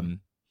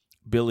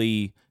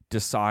 Billy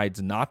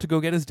decides not to go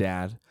get his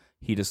dad.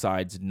 He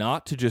decides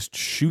not to just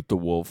shoot the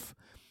wolf,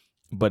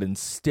 but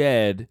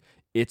instead,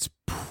 it's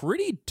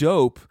pretty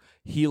dope.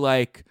 He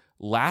like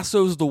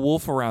lassos the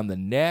wolf around the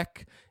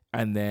neck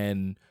and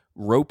then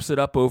ropes it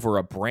up over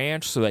a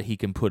branch so that he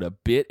can put a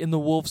bit in the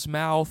wolf's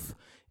mouth.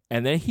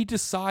 And then he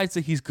decides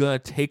that he's going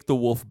to take the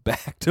wolf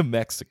back to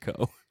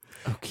Mexico.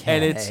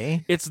 Okay.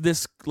 And it's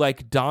this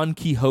like Don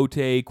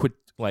Quixote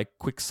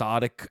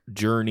quixotic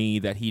journey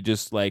that he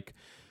just like,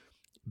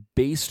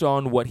 based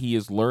on what he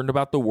has learned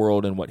about the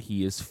world and what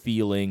he is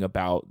feeling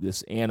about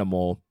this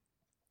animal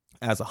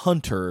as a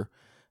hunter.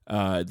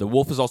 The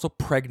wolf is also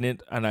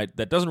pregnant, and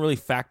that doesn't really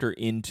factor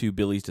into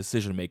Billy's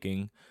decision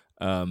making,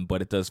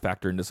 but it does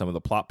factor into some of the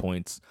plot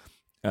points.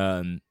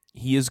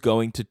 He is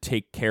going to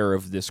take care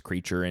of this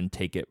creature and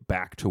take it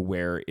back to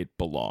where it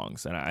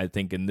belongs. And I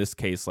think in this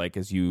case, like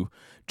as you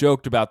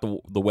joked about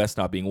the West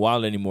not being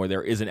wild anymore,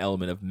 there is an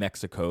element of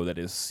Mexico that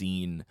is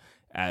seen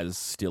as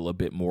still a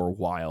bit more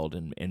wild,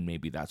 and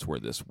maybe that's where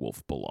this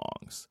wolf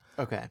belongs.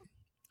 Okay.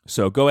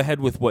 So go ahead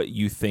with what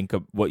you think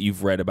of what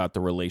you've read about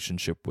the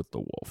relationship with the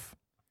wolf.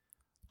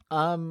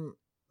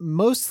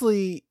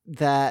 Mostly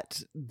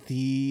that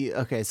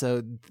there's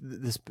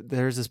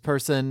this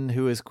person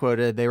who is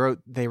quoted. They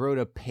wrote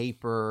a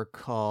paper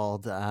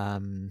called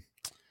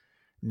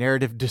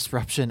Narrative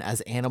Disruption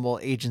as Animal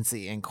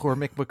Agency in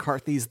Cormac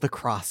McCarthy's The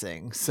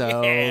Crossing.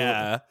 So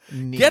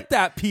neat. Get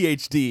that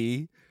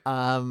PhD.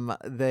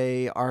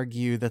 They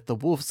argue that the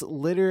wolf's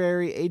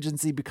literary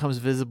agency becomes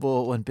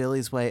visible when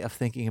Billy's way of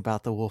thinking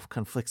about the wolf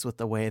conflicts with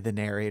the way the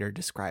narrator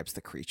describes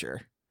the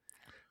creature.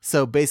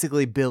 So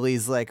basically,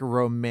 Billy's like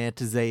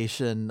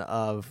romanticization.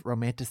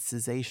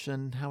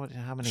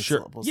 How many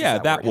syllables? Yeah,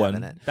 does that word have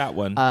in it? That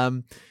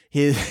one.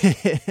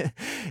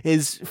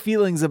 His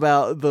feelings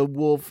about the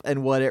wolf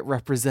and what it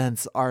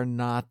represents are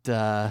not,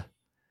 are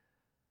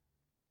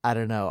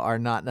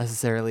not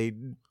necessarily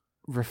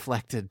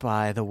reflected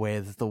by the way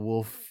that the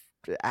wolf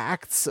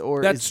acts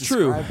or That's is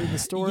true. described in the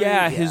story.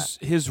 Yeah,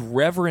 his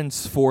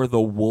reverence for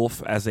the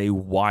wolf as a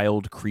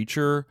wild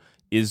creature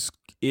is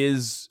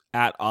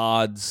at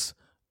odds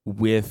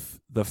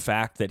with the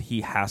fact that he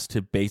has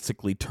to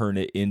basically turn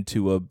it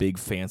into a big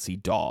fancy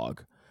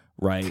dog,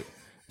 right?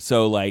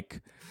 So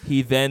like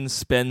he then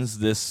spends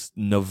this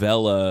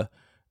novella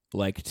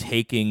like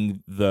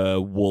taking the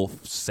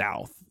wolf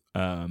south,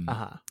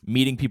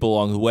 meeting people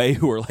along the way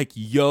who are like,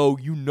 yo,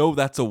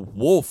 that's a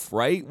wolf,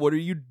 right? What are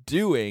you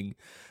doing?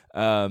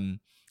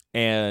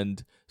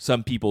 And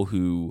some people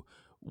who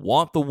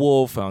want the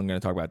wolf, I'm going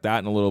to talk about that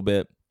in a little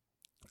bit.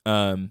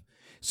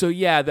 So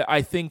yeah,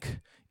 I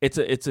think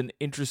it's an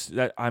interest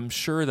that I'm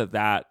sure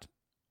that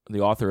the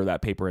author of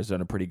that paper has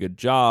done a pretty good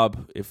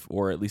job,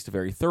 or at least a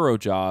very thorough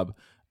job,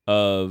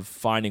 of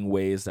finding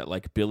ways that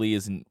like Billy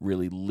isn't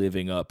really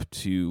living up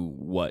to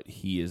what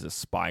he is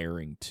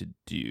aspiring to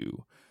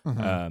do.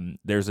 Mm-hmm.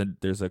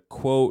 There's a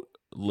quote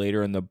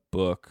later in the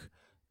book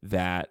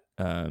that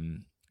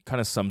kind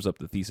of sums up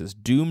the thesis.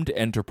 Doomed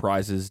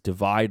enterprises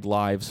divide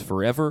lives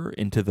forever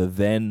into the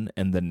then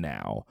and the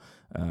now.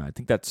 I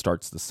think that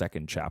starts the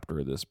second chapter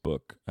of this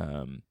book.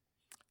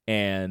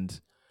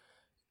 And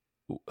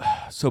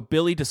so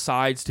Billy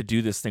decides to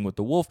do this thing with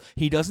the wolf.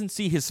 He doesn't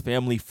see his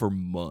family for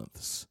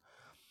months.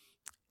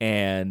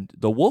 And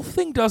the wolf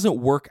thing doesn't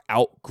work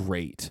out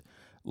great.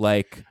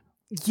 Like,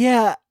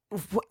 yeah,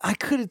 I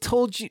could have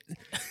told you,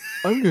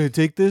 I'm going to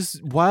take this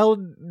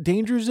wild,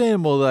 dangerous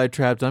animal that I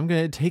trapped. I'm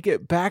going to take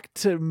it back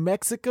to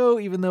Mexico,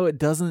 even though it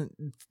does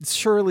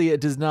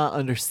not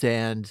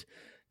understand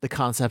the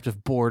concept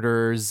of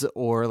borders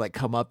or like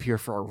come up here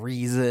for a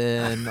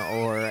reason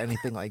or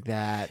anything like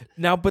that.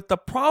 Now, but the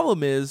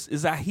problem is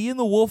that he and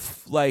the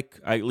wolf, like,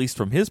 at least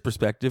from his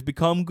perspective,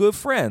 become good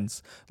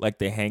friends. Like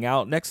they hang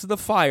out next to the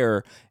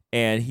fire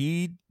and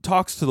he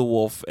talks to the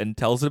wolf and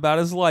tells it about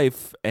his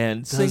life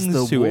and sings to it.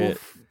 Does the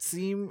wolf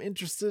seem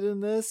interested in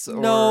this? Or?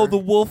 No, the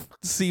wolf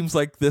seems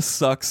like this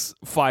sucks.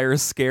 Fire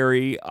is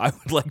scary. I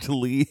would like to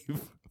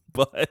leave,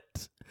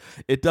 but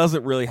it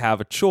doesn't really have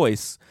a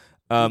choice.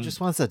 He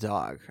just wants a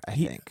dog, I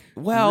think.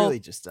 Well, he really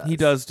just does. He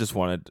does just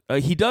want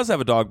it. He does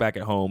have a dog back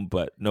at home,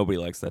 but nobody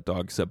likes that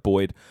dog except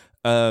Boyd.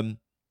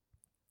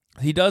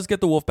 He does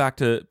get the wolf back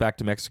to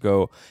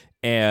Mexico,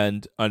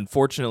 and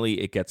unfortunately,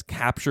 it gets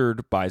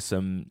captured by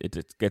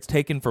it gets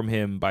taken from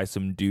him by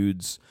some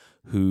dudes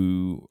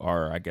who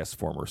are, I guess,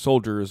 former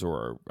soldiers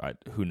or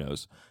who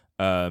knows.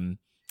 And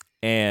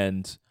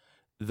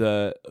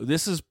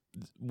this is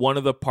one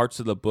of the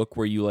parts of the book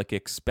where you like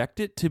expect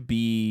it to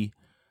be.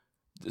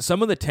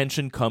 Some of the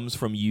tension comes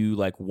from you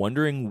like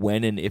wondering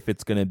when and if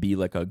it's going to be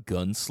like a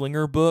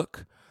gunslinger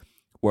book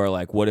where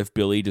like what if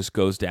Billy just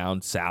goes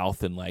down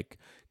south and like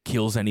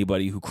kills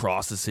anybody who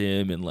crosses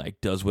him and like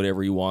does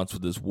whatever he wants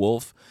with his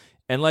wolf,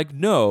 and like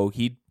no,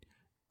 he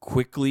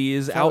quickly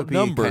is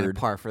outnumbered. Would be kind of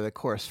par for the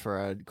course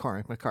for a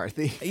Cormac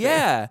McCarthy.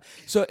 Yeah.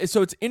 So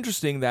it's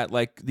interesting that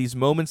like these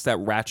moments that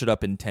ratchet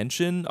up in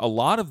tension, a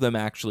lot of them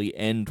actually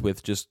end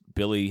with just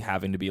Billy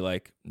having to be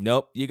like,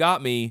 nope, you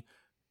got me.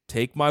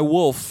 Take my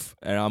wolf,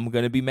 and I'm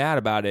going to be mad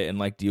about it and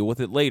like deal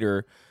with it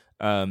later.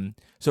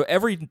 So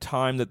every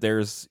time that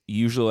there's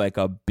usually like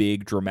a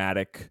big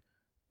dramatic,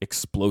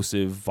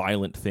 explosive,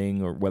 violent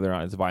thing, or whether or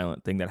not it's a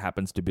violent thing that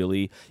happens to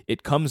Billy,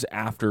 it comes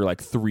after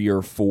like 3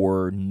 or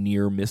 4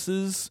 near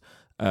misses,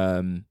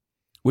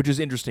 which is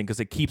interesting because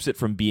it keeps it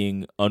from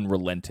being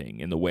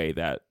unrelenting in the way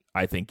that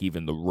I think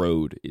even The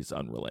Road is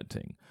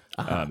unrelenting.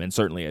 And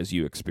certainly as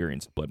you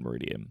experienced Blood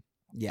Meridian.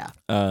 Yeah.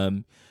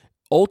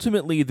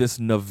 Ultimately, this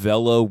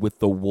novella with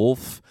the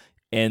wolf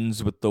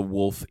ends with the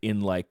wolf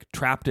in like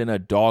trapped in a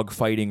dog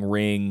fighting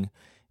ring,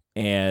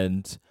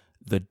 and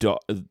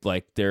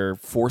they're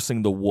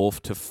forcing the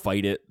wolf to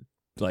fight it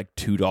like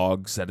 2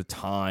 dogs at a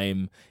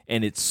time,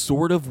 and it's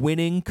sort of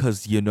winning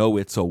because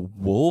it's a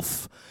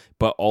wolf,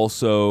 but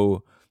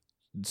also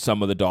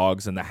some of the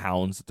dogs and the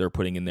hounds that they're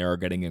putting in there are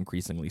getting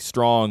increasingly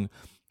strong,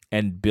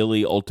 and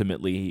Billy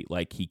ultimately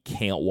like he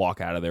can't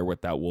walk out of there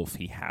with that wolf.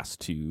 He has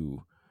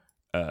to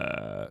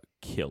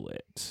kill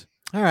it.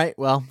 All right.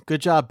 Well,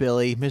 good job,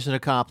 Billy. Mission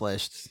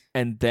accomplished.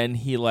 And then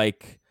he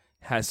like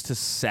has to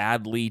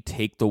sadly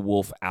take the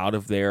wolf out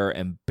of there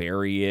and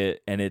bury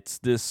it. And it's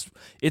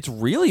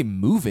really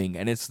moving.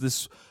 And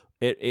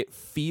it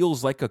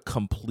feels like a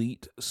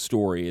complete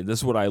story. And this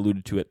is what I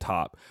alluded to at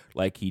top.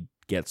 Like he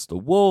gets the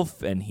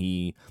wolf and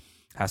he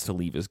has to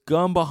leave his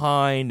gun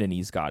behind and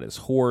he's got his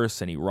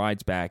horse and he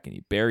rides back and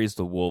he buries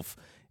the wolf.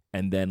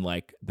 And then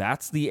like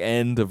that's the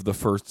end of the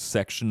first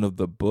section of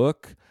the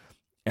book.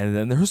 And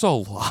then there's a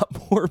lot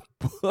more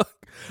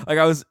book. Like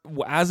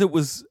as it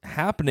was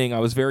happening, I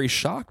was very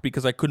shocked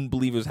because I couldn't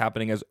believe it was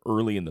happening as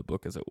early in the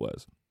book as it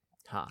was.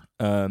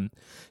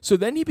 So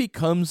then he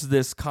becomes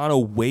this kind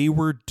of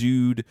wayward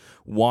dude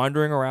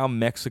wandering around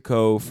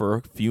Mexico for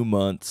a few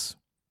months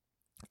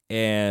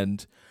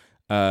and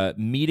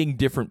meeting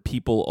different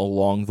people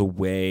along the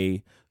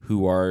way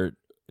who are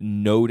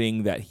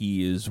noting that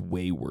he is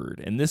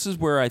wayward. And this is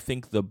where I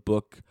think the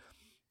book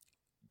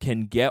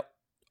can get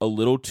a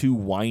little too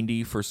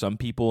windy for some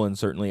people, and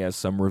certainly as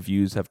some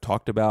reviews have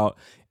talked about.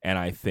 And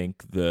I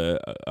think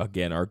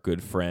again, our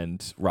good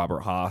friend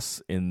Robert Haas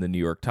in the New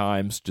York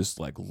Times just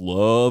like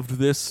loved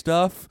this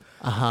stuff.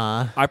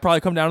 I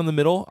probably come down in the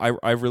middle.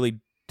 I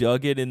really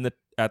dug it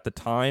at the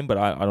time, but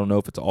I don't know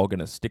if it's all going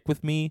to stick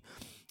with me.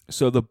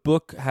 So the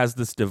book has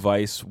this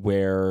device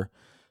where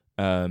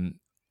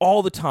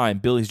all the time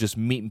Billy's just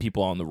meeting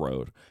people on the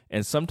road,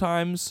 and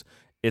sometimes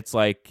it's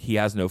like he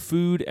has no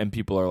food and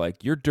people are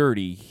like, you're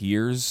dirty,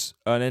 here's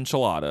an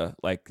enchilada.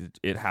 Like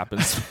it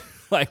happens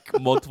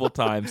like multiple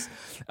times.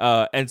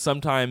 And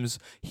sometimes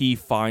he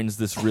finds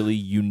this really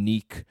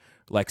unique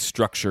like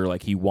structure.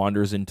 Like he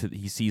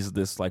sees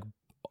this like,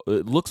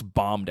 it looks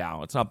bombed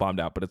out. It's not bombed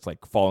out, but it's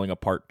like falling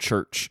apart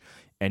church.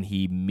 And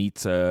he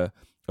meets a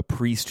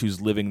priest who's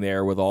living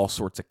there with all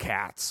sorts of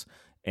cats.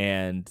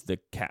 And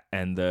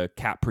the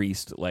cat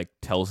priest like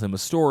tells him a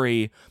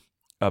story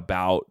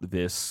about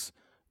this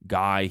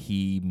guy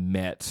he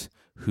met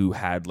who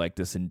had like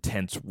this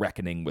intense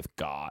reckoning with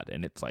God,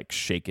 and it's like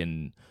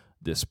shaken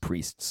this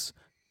priest's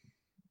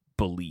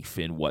belief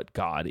in what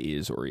God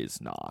is or is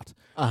not.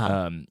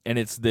 And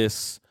it's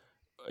this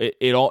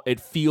it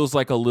feels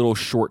like a little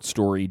short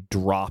story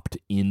dropped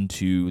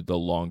into the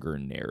longer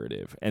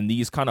narrative, and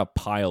these kind of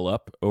pile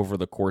up over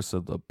the course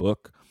of the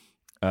book.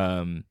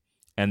 And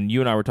you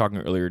and I were talking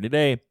earlier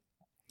today,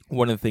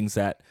 one of the things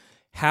that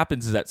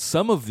happens is that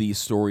some of these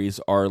stories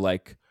are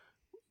like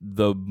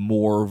the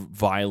more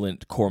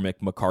violent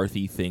Cormac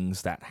McCarthy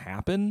things that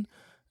happen,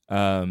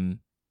 but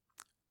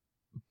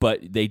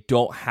they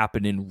don't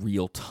happen in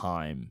real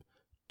time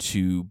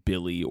to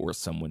Billy or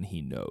someone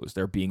he knows.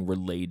 They're being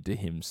relayed to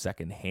him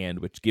secondhand,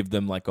 which give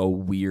them like a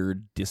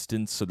weird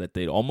distance so that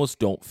they almost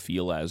don't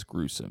feel as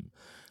gruesome.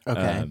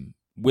 Okay.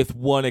 With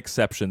one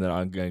exception that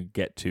I'm going to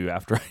get to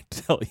after I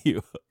tell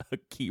you a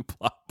key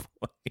plot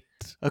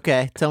point.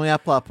 Okay, tell me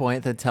that plot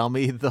point, then tell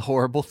me the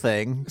horrible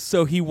thing.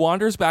 So he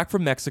wanders back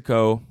from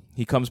Mexico.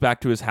 He comes back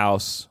to his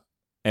house.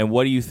 And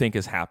what do you think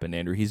has happened,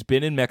 Andrew? He's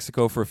been in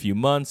Mexico for a few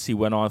months. He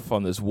went off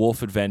on this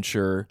wolf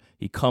adventure.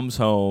 He comes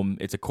home.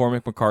 It's a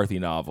Cormac McCarthy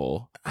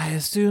novel. I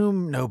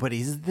assume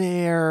nobody's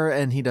there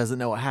and he doesn't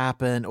know what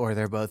happened, or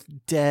they're both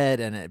dead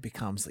and it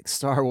becomes like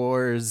Star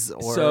Wars.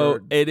 Or... So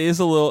it is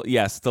a little,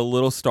 yes, the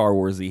little Star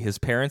Wars-y. His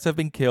parents have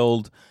been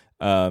killed.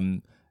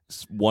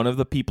 One of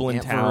the people in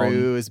Aunt town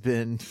Veru has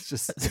been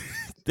just...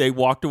 they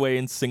walked away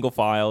in single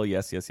file.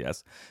 Yes.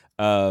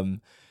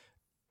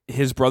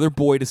 His brother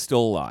Boyd is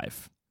still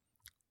alive.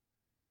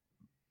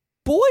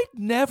 Boyd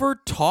never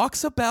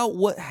talks about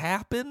what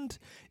happened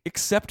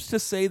except to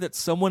say that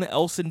someone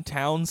else in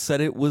town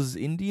said it was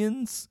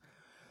Indians.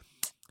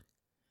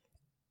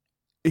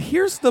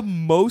 Here's the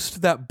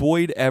most that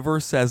Boyd ever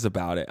says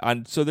about it.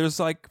 So there's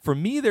like, for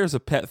me, there's a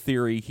pet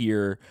theory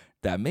here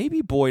that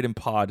maybe Boyd and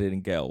Pa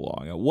didn't get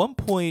along. At one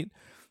point,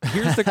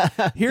 here's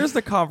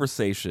the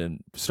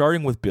conversation,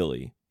 starting with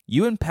Billy.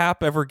 You and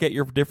Pap ever get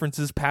your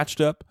differences patched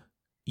up?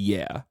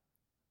 Yeah.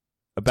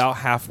 About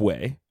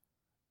halfway.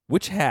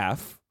 Which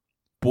half?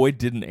 Boyd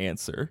didn't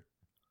answer.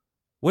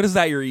 What is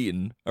that you're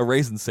eating? A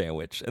raisin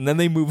sandwich. And then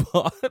they move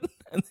on,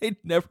 and they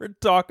never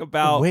talk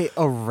about... Wait,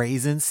 a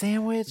raisin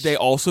sandwich? They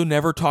also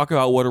never talk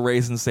about what a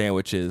raisin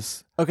sandwich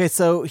is. Okay,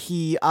 so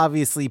he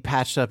obviously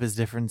patched up his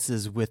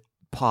differences with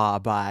Pa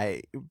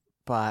by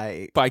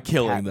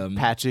killing them.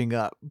 Patching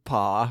up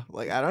Pa.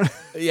 Like, I don't...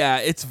 Yeah,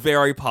 it's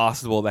very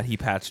possible that he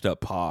patched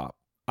up Pa.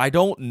 I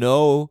don't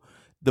know.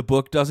 The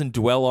book doesn't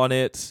dwell on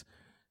it.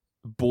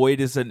 Boyd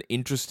is an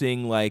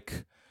interesting,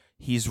 like...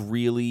 He's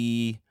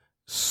really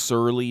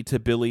surly to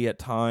Billy at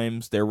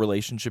times. Their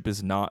relationship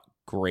is not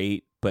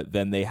great, but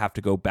then they have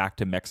to go back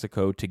to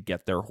Mexico to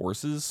get their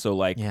horses. So,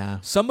 like,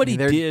 somebody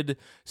did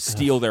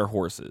steal their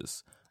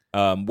horses.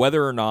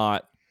 Whether or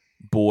not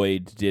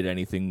Boyd did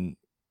anything,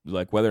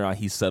 like whether or not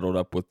he settled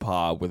up with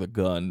Pa with a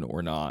gun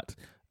or not,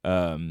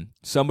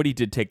 somebody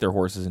did take their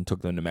horses and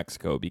took them to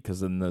Mexico,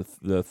 because in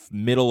the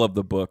middle of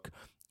the book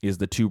is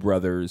the two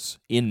brothers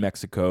in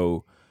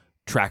Mexico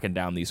tracking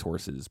down these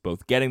horses,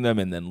 both getting them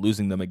and then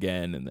losing them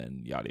again, and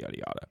then yada, yada,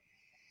 yada.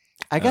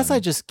 I guess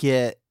I just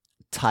get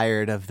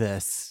tired of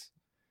this,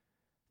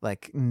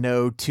 like,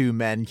 no two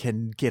men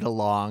can get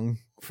along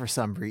for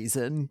some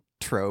reason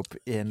trope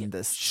in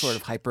this sort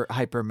of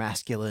hyper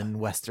masculine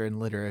Western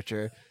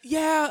literature.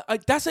 Yeah,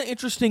 that's an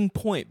interesting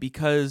point,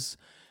 because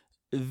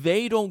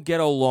they don't get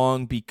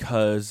along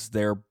because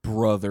they're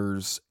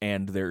brothers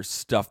and there's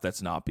stuff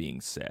that's not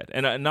being said.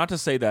 And not to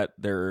say that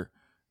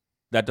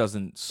that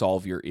doesn't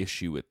solve your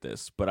issue with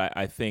this, but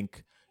I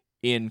think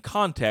in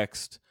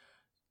context,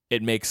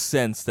 it makes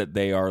sense that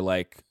they are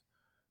like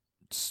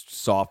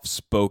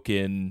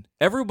soft-spoken.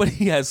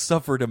 Everybody has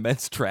suffered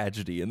immense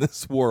tragedy in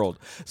this world.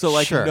 So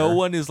like Sure. no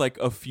one is like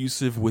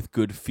effusive with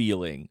good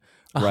feeling,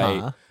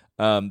 right?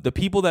 The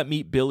people that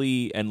meet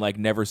Billy and like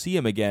never see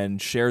him again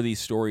share these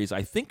stories,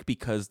 I think,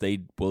 because they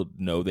will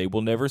know they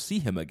will never see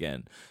him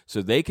again.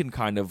 So they can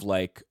kind of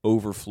like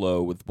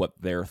overflow with what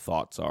their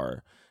thoughts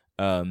are.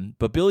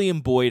 But Billy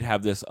and Boyd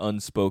have this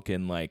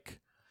unspoken like,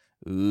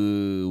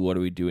 ooh, what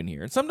are we doing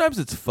here? And sometimes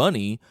it's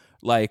funny.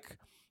 Like,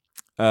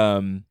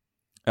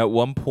 at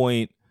one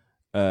point,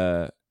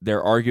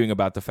 they're arguing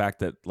about the fact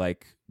that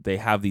like they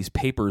have these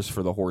papers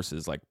for the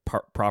horses, like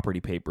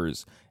property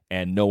papers,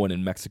 and no one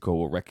in Mexico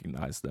will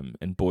recognize them.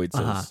 And Boyd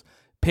says,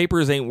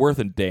 papers ain't worth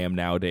a damn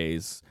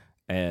nowadays.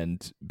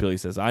 And Billy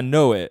says, I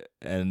know it.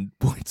 And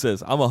Boyd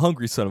says, I'm a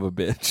hungry son of a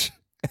bitch.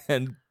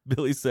 And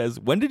Billy says,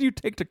 when did you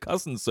take to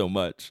cussing so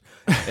much?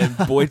 And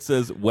Boyd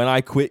says, when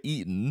I quit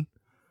eating,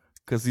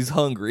 because he's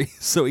hungry.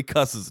 So he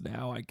cusses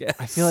now, I guess.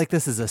 I feel like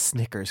this is a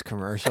Snickers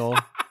commercial.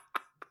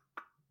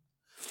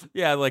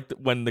 Yeah, like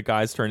when the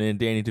guys turn in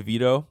Danny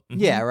DeVito.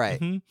 Yeah,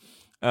 right.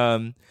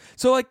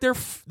 So like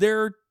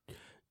they're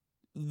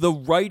the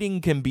writing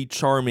can be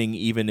charming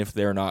even if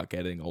they're not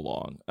getting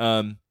along.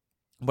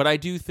 But I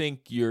do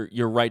think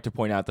you're right to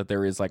point out that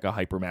there is like a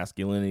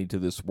hypermasculinity to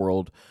this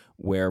world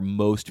where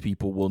most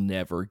people will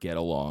never get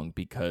along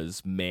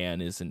because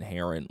man is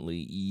inherently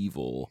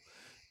evil.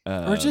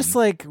 Or just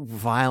like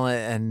violent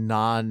and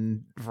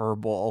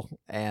non-verbal,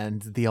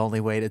 and the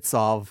only way to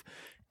solve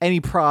any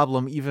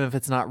problem, even if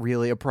it's not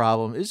really a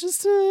problem, is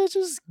just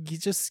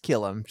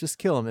kill him. Just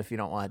kill him if you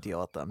don't want to deal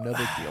with them. No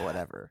big deal,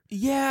 whatever.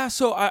 Yeah,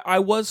 so I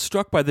was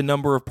struck by the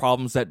number of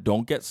problems that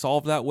don't get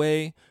solved that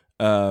way.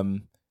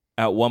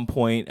 At one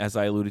point, as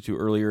I alluded to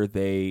earlier,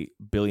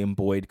 Billy and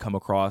Boyd come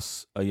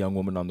across a young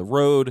woman on the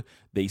road.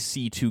 They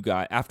see two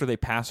guys. After they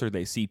pass her,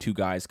 they see two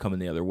guys coming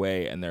the other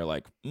way, and they're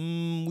like,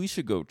 we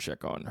should go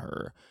check on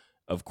her.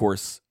 Of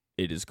course,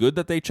 it is good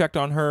that they checked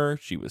on her.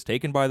 She was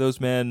taken by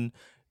those men.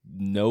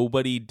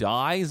 Nobody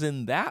dies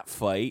in that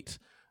fight,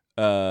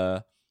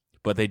 but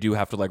they do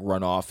have to like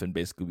run off and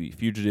basically be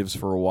fugitives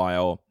for a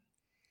while.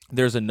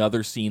 There's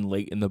another scene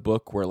late in the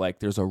book where like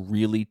there's a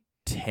really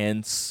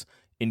tense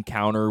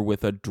encounter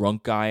with a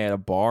drunk guy at a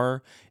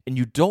bar, and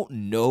you don't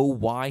know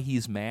why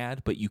he's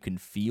mad, but you can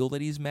feel that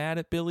he's mad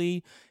at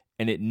Billy,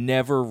 and it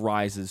never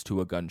rises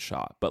to a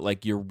gunshot. But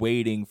like you're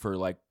waiting for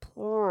like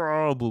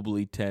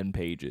probably 10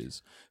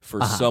 pages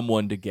for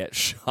someone to get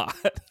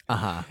shot.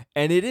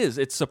 And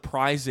it's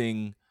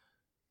surprising,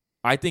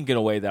 I think, in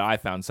a way that I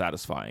found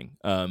satisfying.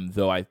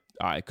 Though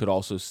I could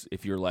also,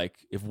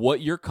 if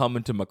what you're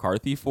coming to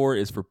McCarthy for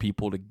is for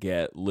people to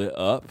get lit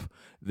up,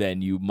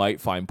 then you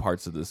might find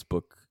parts of this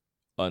book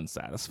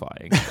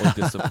unsatisfying or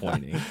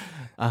disappointing.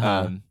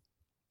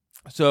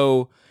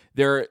 So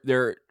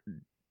their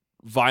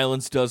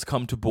violence does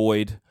come to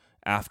Boyd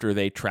after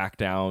they track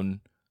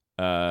down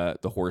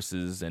the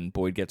horses, and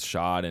Boyd gets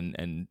shot,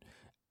 and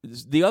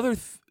the other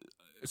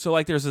so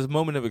like there's this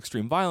moment of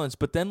extreme violence,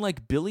 but then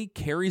like Billy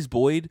carries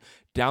Boyd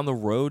down the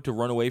road to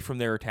run away from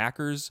their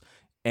attackers,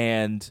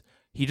 and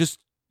he just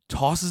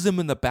tosses him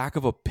in the back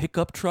of a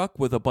pickup truck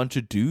with a bunch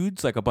of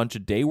dudes, like a bunch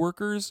of day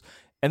workers,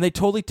 and they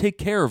totally take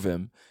care of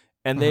him.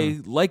 And they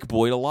like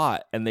Boyd a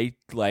lot, and they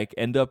like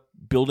end up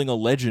building a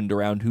legend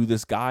around who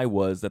this guy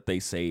was that they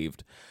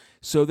saved.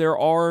 So there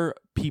are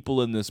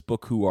people in this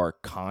book who are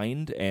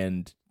kind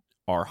and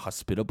are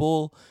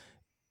hospitable,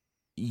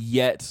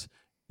 yet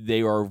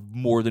they are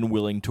more than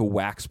willing to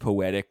wax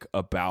poetic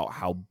about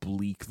how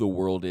bleak the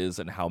world is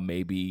and how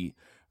maybe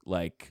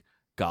like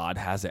God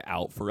has it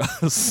out for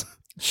us.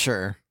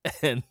 Sure.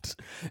 And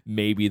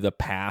maybe the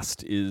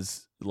past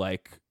is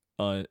like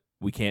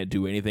we can't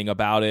do anything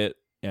about it.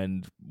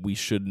 And we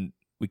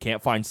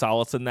can't find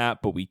solace in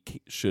that, but we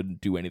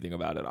shouldn't do anything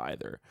about it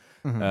either.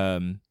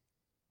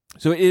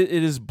 So it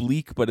is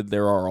bleak, but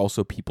there are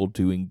also people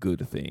doing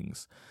good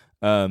things.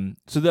 So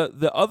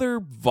the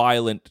other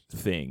violent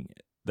thing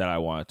that I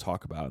want to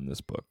talk about in this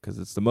book, because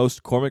it's the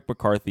most Cormac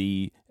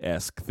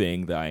McCarthy-esque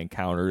thing that I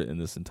encountered in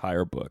this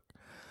entire book,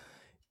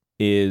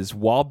 is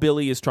while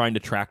Billy is trying to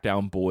track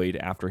down Boyd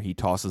after he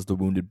tosses the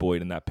wounded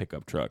Boyd in that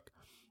pickup truck,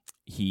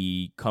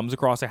 he comes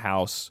across a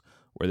house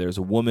where there's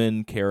a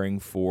woman caring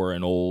for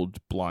an old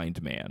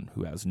blind man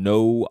who has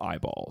no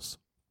eyeballs.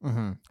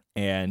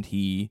 And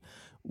he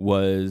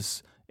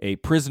was a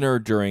prisoner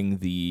during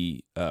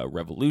the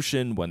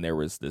Revolution when there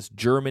was this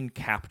German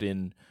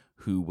captain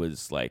who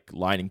was like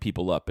lining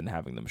people up and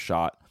having them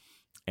shot.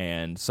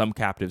 And some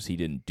captives he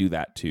didn't do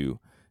that to.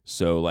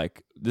 So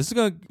like this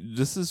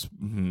is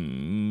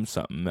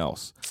something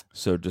else.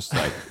 So just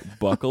like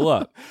buckle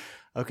up.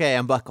 Okay,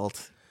 I'm buckled.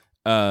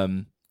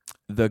 The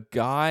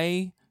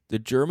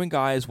German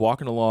guy is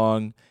walking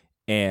along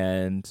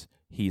and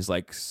he's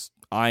like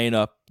eyeing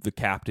up the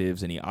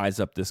captives and he eyes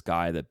up this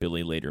guy that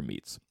Billy later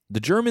meets. The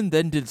German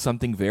then did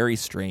something very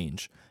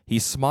strange. He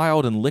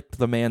smiled and licked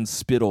the man's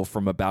spittle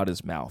from about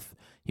his mouth.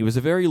 He was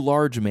a very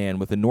large man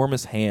with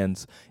enormous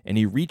hands, and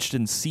he reached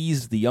and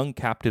seized the young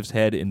captive's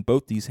head in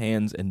both these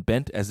hands and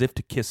bent as if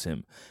to kiss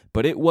him.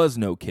 But it was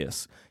no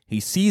kiss. He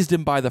seized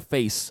him by the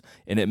face,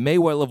 and it may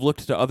well have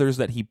looked to others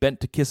that he bent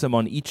to kiss him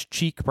on each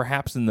cheek,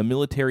 perhaps in the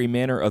military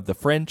manner of the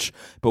French,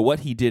 but what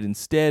he did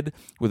instead,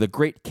 with a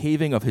great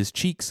caving of his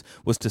cheeks,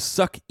 was to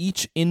suck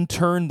each in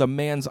turn the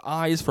man's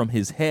eyes from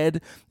his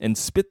head, and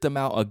spit them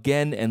out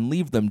again, and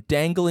leave them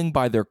dangling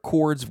by their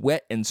cords,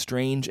 wet and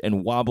strange,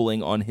 and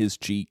wobbling on his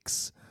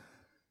cheeks.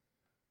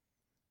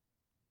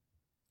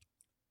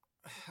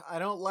 I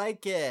don't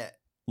like it.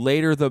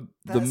 Later, the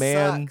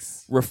man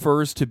sucks.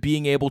 refers to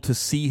being able to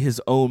see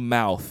his own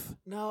mouth.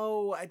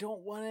 No, I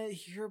don't want to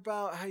hear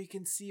about how you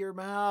can see your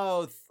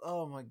mouth.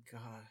 Oh my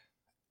God.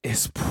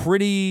 It's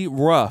pretty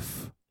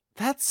rough.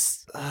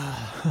 That's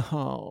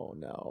oh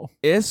no.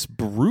 It's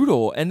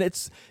brutal, and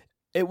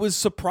it was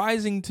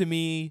surprising to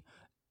me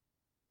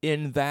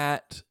in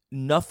that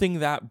nothing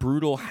that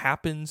brutal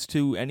happens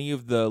to any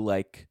of the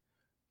like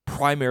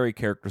primary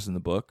characters in the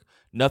book.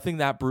 Nothing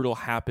that brutal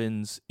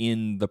happens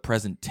in the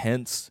present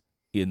tense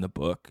in the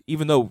book,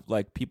 even though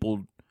like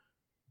people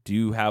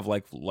do have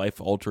like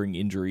life-altering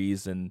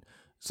injuries and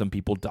some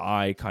people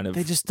die kind of.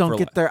 They just don't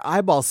get their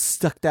eyeballs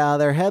stuck out of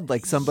their head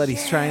like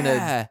somebody's trying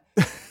to.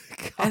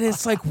 And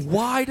it's like,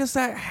 why does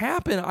that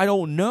happen? I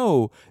don't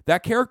know.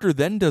 That character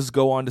then does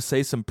go on to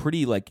say some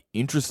pretty like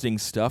interesting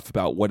stuff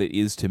about what it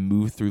is to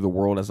move through the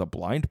world as a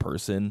blind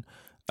person.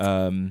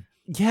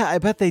 Yeah, I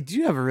bet they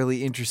do have a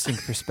really interesting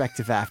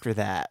perspective after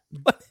that.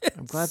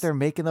 I'm glad they're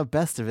making the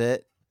best of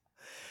it.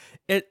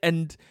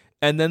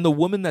 And then the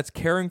woman that's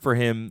caring for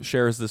him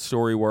shares this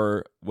story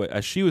where,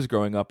 as she was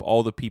growing up,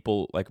 all the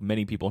people, like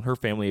many people in her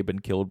family, had been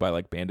killed by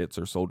like bandits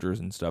or soldiers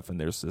and stuff. And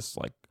there's this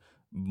like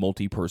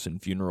multi-person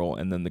funeral,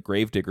 and then the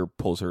gravedigger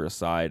pulls her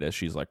aside as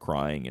she's like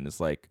crying and is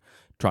like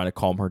trying to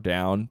calm her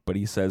down. But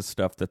he says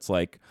stuff that's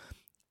like,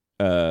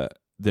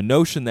 the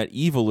notion that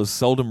evil is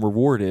seldom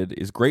rewarded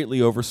is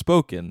greatly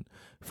overspoken,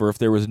 for if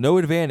there was no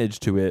advantage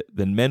to it,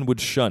 then men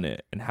would shun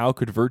it, and how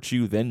could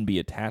virtue then be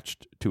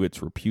attached to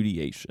its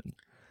repudiation?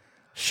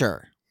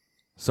 Sure.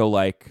 So,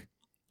 like,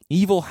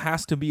 evil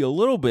has to be a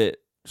little bit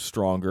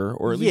stronger,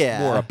 or at least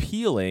more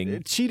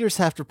appealing. Cheaters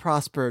have to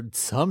prosper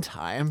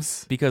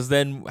sometimes. Because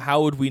then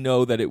how would we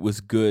know that it was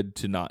good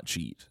to not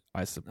cheat?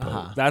 I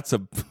suppose. That's I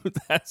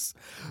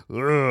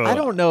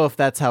don't know if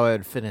that's how I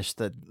would finish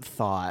the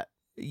thought.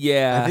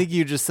 Yeah. I think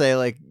you just say,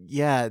 like,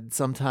 yeah,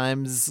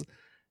 sometimes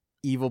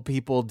evil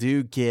people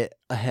do get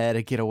ahead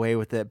and get away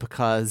with it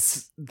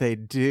because they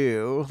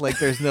do. Like,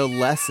 there's no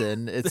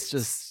lesson. It's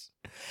just.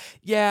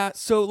 Yeah.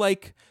 So,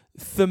 like,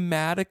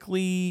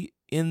 thematically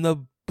in the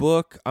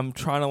book, I'm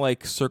trying to,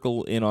 like,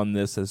 circle in on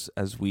this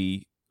as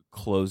we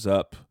close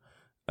up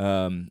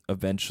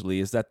eventually,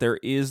 is that there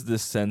is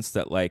this sense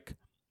that, like,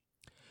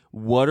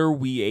 what are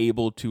we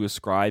able to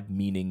ascribe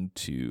meaning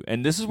to?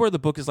 And this is where the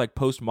book is like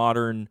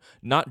postmodern,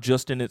 not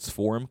just in its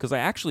form, because I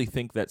actually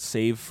think that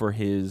save for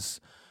his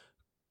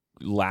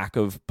lack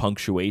of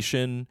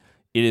punctuation,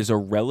 it is a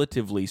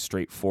relatively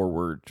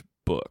straightforward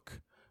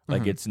book.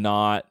 Like it's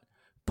not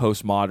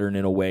postmodern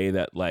in a way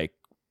that like,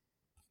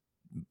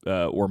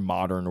 or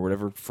modern or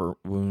whatever, for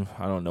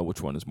I don't know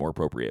which one is more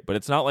appropriate, but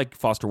it's not like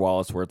Foster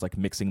Wallace where it's like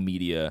mixing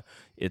media.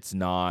 It's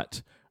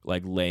not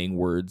like laying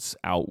words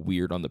out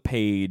weird on the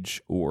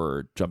page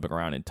or jumping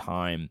around in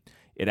time.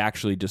 It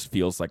actually just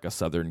feels like a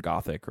Southern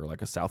Gothic or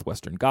like a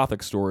Southwestern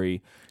Gothic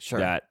story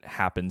that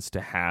happens to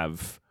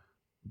have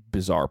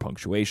bizarre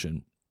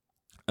punctuation.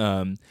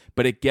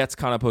 But it gets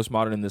kind of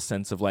postmodern in the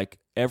sense of like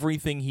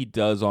everything he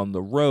does on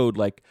the road,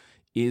 like,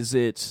 is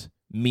it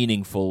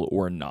meaningful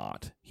or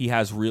not? He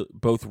has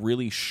both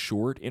really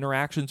short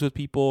interactions with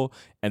people,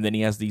 and then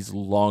he has these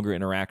longer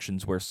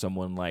interactions where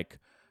someone like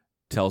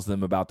tells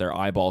them about their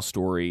eyeball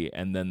story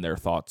and then their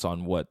thoughts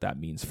on what that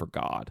means for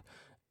God.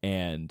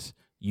 And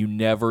you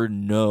never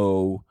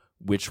know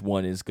which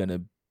one is going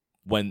to,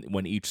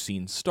 when each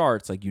scene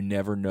starts, like you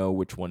never know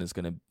which one is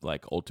going to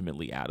like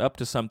ultimately add up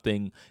to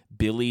something.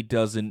 Billy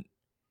doesn't,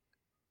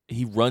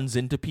 he runs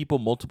into people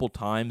multiple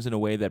times in a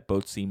way that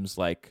both seems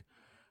like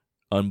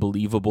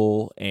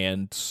unbelievable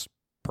and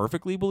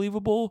perfectly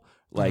believable.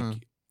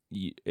 Like,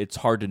 it's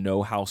hard to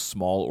know how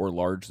small or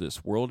large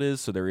this world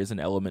is, so there is an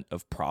element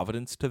of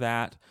providence to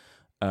that.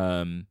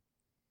 And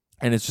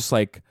it's just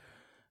like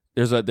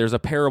there's a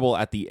parable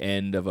at the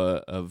end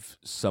of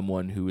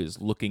someone who is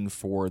looking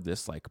for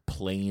this like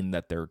plane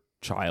that their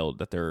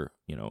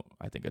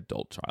I think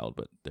adult child,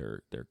 but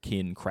their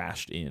kin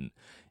crashed in,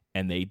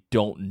 and they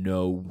don't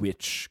know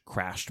which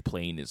crashed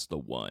plane is the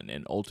one.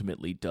 And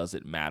ultimately, does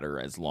it matter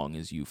as long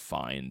as you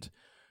find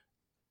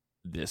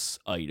this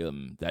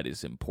item that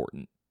is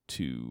important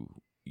to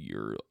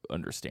your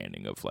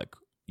understanding of like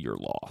your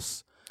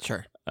loss.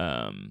 Sure.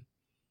 And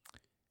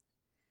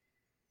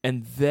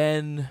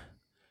then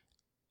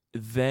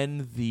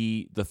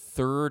the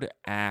third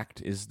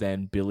act is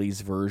then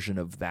Billy's version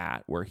of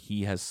that, where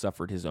he has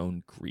suffered his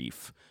own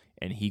grief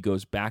and he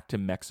goes back to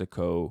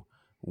Mexico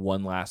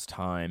one last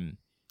time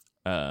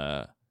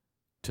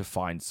to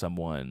find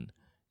someone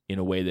in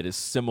a way that is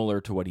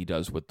similar to what he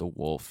does with the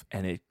wolf,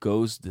 and it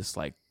goes this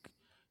like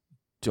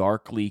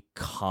darkly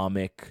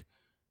comic,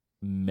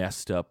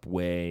 messed up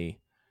way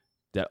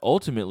that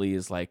ultimately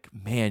is like,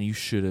 man, you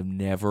should have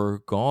never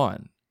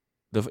gone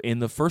in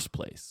the first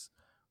place.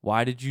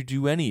 Why did you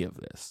do any of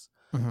this?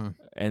 Mm-hmm.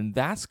 And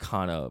that's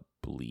kind of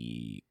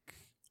bleak.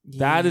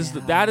 Yeah.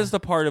 That is the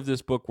part of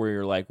this book where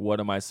you're like, what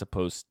am I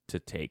supposed to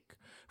take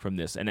from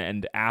this?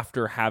 And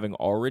after having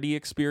already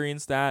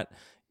experienced that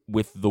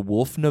with the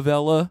Wolf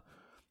novella,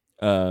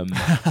 I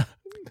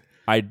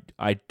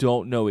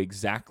don't know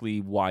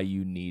exactly why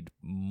you need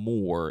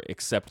more,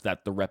 except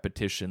that the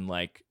repetition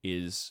like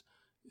is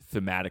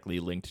thematically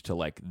linked to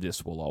like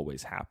this will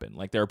always happen.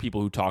 Like there are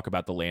people who talk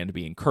about the land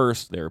being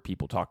cursed. There are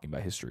people talking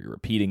about history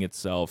repeating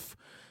itself.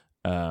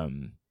 Yeah,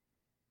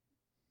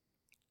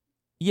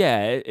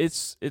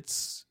 it's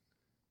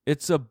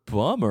a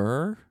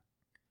bummer.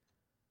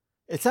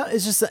 It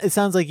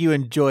sounds like you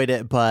enjoyed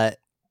it, but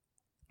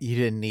you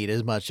didn't need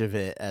as much of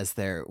it as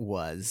there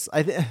was.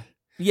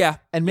 Yeah,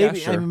 and maybe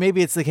sure. I mean,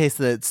 maybe it's the case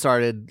that it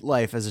started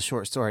life as a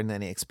short story and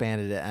then he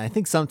expanded it. And I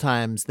think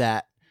sometimes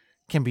that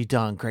can be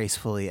done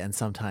gracefully, and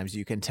sometimes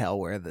you can tell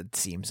where the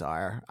seams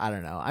are. I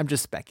don't know. I'm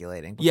just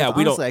speculating. Yeah,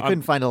 honestly, I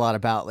couldn't find a lot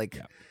about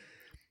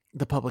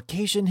the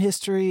publication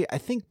history. I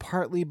think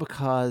partly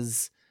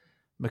because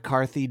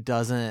McCarthy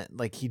doesn't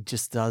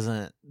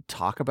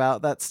talk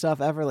about that stuff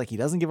ever. Like he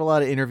doesn't give a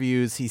lot of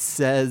interviews. He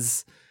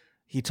says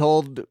he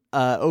told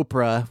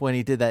Oprah when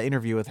he did that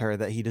interview with her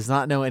that he does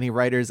not know any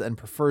writers and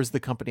prefers the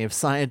company of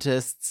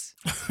scientists.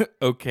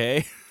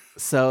 Okay.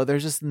 So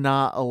there's just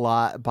not a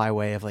lot by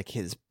way of like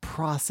his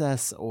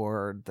process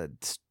or the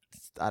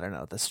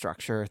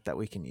structure that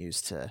we can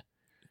use to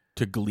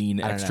glean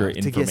extra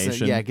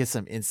information. Get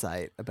some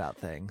insight about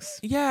things.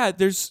 Yeah,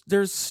 there's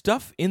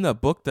stuff in the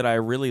book that I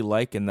really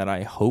like and that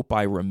I hope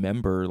I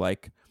remember,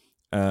 like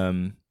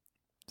the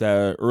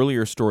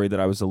earlier story that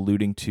I was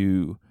alluding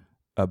to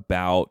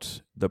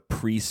about the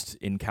priest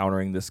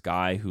encountering this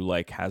guy who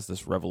like has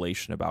this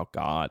revelation about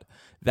God.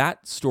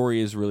 That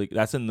story is really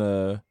I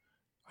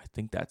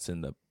think that's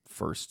in the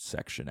first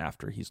section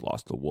after he's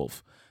lost the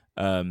wolf.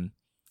 That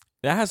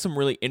has some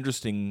really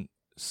interesting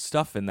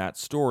stuff in that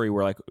story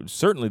where like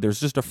certainly there's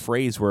just a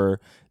phrase where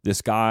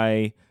this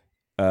guy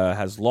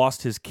has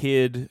lost his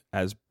kid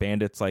as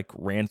bandits like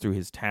ran through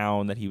his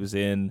town that he was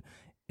in,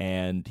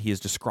 and he is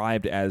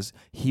described as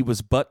he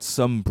was but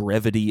some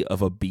brevity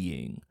of a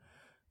being,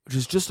 which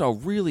is just a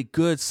really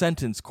good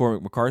sentence,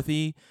 Cormac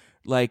McCarthy.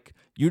 Like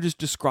you just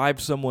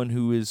described someone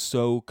who is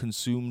so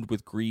consumed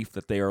with grief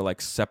that they are like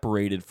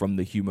separated from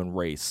the human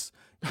race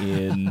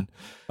in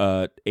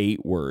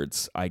 8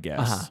 words, I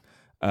guess.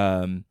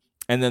 Uh-huh.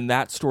 And then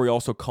that story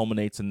also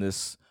culminates in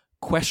this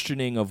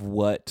questioning of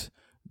what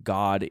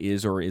God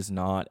is or is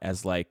not,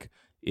 as like,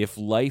 if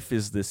life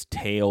is this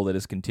tale that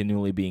is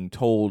continually being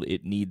told,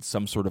 it needs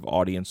some sort of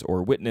audience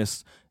or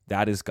witness.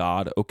 That is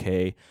God.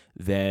 Okay,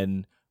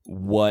 then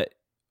what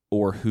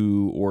or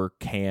who or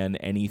can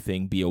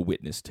anything be a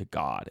witness to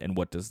God? And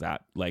what does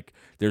that, like,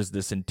 there's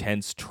this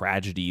intense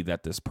tragedy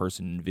that this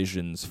person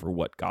envisions for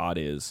what God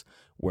is,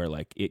 where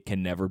like it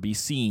can never be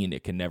seen,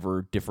 it can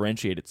never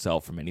differentiate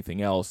itself from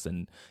anything else,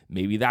 and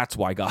maybe that's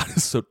why God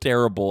is so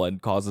terrible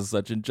and causes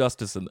such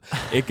injustice. And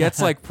it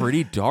gets like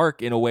pretty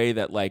dark in a way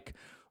that like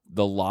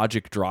the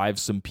logic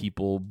drives some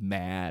people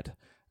mad,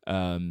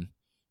 and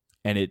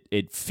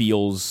it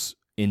feels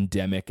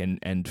endemic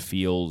and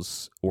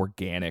feels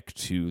organic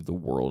to the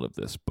world of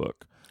this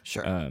book.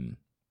 Sure. And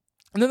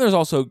then there's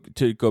also,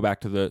 to go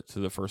back to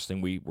the first thing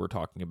we were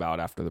talking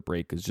about after the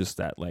break, is just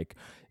that like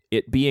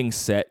it being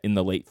set in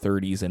the late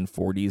 30s and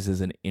 40s is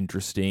an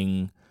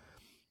interesting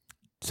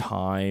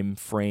time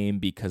frame,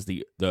 because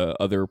the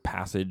other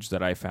passage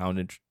that I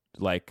found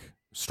like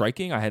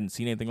striking, I hadn't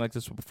seen anything like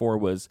this before,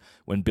 was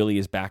when Billy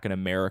is back in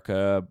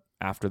America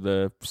after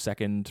the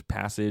second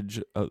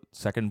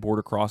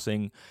border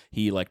crossing.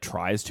 He like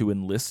tries to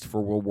enlist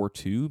for World War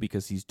II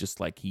because he's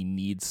just like, he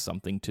needs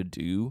something to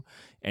do,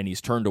 and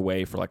he's turned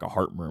away for like a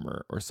heart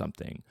murmur or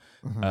something.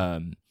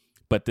 Mm-hmm.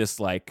 But this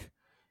like,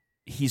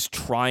 he's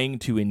trying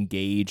to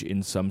engage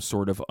in some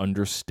sort of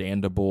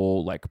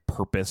understandable like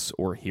purpose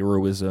or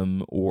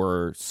heroism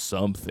or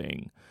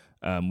something,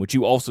 which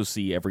you also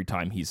see every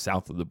time he's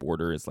south of the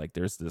border. Is like,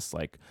 there's this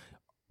like,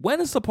 when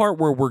is the part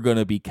where we're going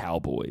to be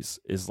cowboys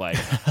is like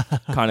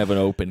kind of an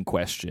open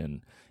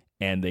question,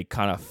 and they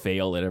kind of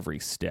fail at every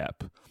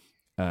step.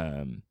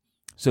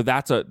 So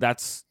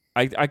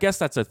I guess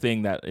that's a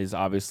thing that is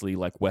obviously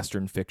like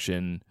Western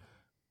fiction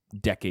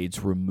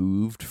decades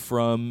removed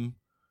from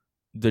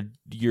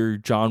your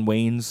John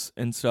Waynes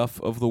and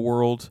stuff of the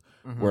world,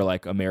 mm-hmm. where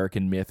like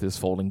American myth is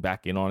folding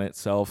back in on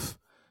itself.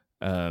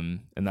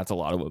 And that's a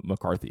lot of what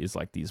McCarthy is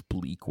like, these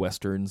bleak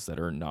westerns that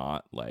are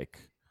not like,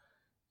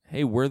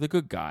 hey, we're the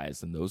good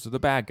guys and those are the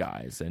bad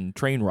guys, and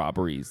train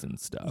robberies and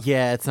stuff.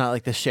 Yeah, it's not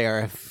like the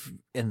sheriff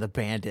and the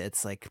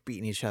bandits like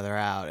beating each other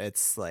out.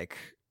 It's like,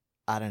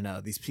 I don't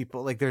know, these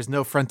people, like there's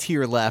no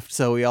frontier left,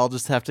 so we all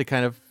just have to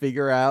kind of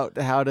figure out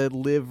how to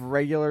live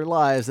regular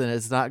lives, and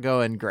it's not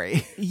going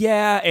great.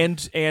 Yeah,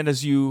 and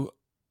as you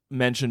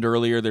mentioned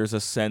earlier, there's a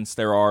sense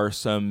there are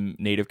some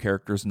native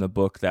characters in the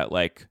book that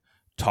like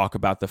talk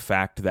about the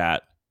fact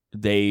that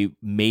they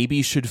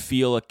maybe should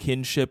feel a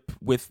kinship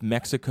with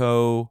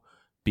Mexico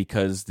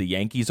because the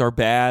Yankees are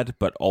bad,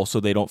 but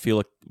also they don't feel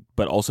like,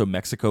 but also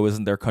Mexico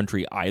isn't their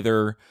country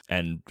either.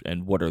 And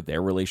what are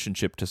their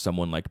relationship to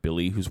someone like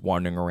Billy who's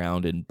wandering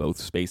around in both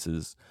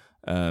spaces?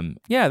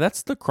 Yeah,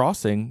 that's The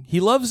Crossing. He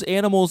loves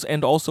animals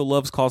and also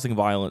loves causing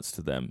violence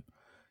to them.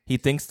 He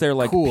thinks they're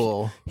like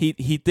cool.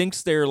 He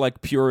thinks they're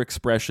like pure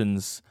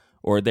expressions,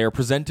 or they're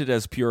presented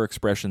as pure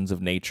expressions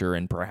of nature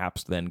and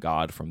perhaps then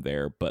God from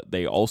there, but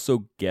they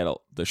also get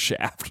the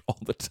shaft all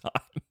the time.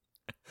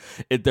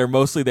 They're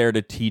mostly there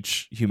to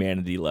teach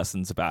humanity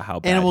lessons about how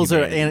bad animals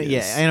are.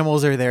 is.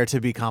 Animals are there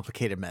to be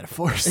complicated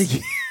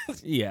metaphors.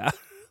 Yeah.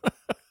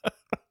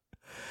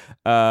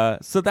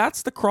 So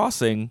that's The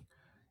Crossing.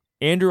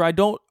 Andrew,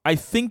 I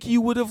think you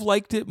would have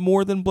liked it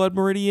more than Blood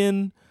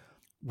Meridian.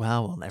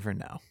 Well, we'll never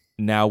know.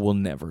 Now we'll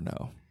never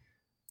know.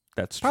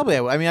 That's true. Probably.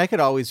 I mean, I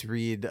could always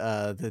read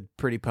the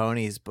Pretty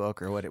Ponies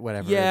book or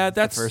whatever. Yeah,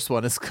 that's the first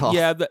one is called.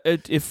 Yeah,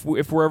 if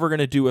we're ever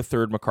gonna do a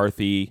third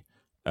McCarthy,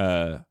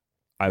 I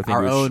think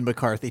our own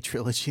McCarthy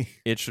trilogy.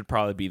 It should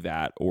probably be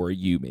that, or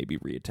you maybe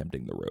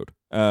reattempting the road.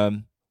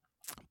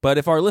 But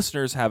if our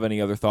listeners have any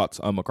other thoughts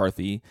on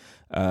McCarthy,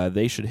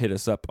 they should hit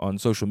us up on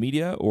social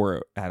media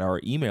or at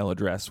our email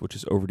address, which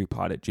is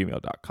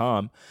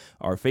overduepod@gmail.com.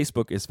 Our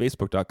Facebook is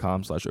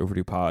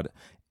facebook.com/overduepod.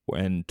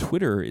 And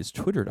Twitter is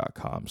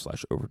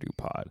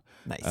twitter.com/overduepod.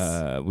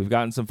 Nice. We've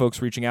gotten some folks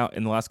reaching out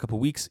in the last couple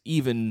of weeks,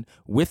 even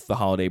with the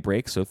holiday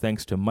break. So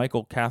thanks to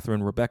Michael,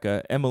 Catherine,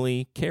 Rebecca,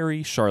 Emily,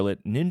 Carrie,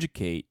 Charlotte, Ninja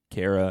Kate,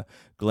 Kara,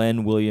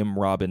 Glenn, William,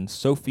 Robin,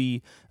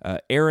 Sophie,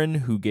 Aaron,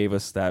 who gave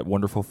us that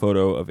wonderful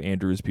photo of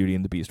Andrew's Beauty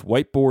and the Beast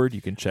whiteboard.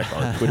 You can check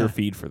our Twitter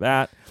feed for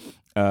that.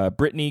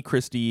 Brittany,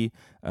 Christy,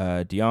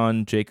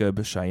 Dion,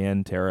 Jacob,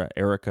 Cheyenne, Tara,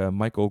 Erica,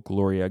 Michael,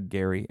 Gloria,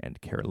 Gary,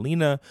 and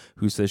Carolina,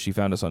 who says she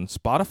found us on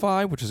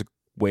Spotify, which is a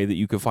way that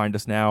you can find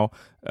us now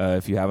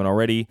if you haven't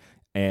already.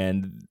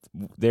 And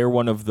they're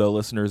one of the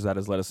listeners that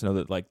has let us know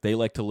that like they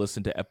like to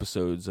listen to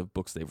episodes of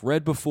books they've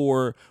read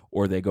before,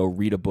 or they go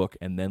read a book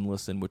and then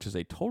listen, which is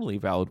a totally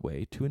valid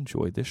way to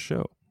enjoy this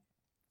show.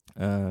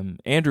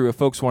 Andrew, if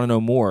folks want to know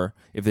more,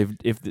 if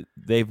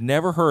they've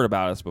never heard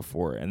about us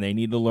before and they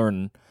need to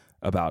learn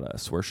about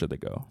us, where should they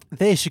go?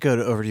 They should go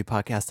to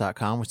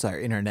overduepodcast.com, which is our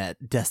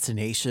internet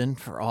destination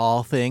for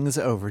all things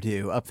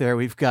Overdue. Up there,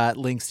 we've got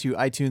links to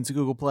iTunes,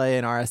 Google Play,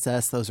 and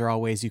RSS. Those are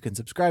all ways you can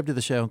subscribe to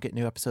the show and get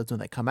new episodes when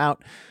they come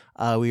out.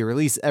 We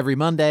release every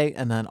Monday,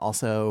 and then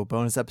also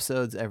bonus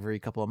episodes every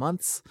couple of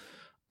months.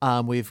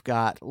 We've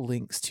got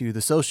links to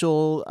the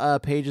social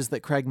pages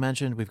that Craig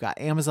mentioned. We've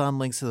got Amazon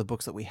links to the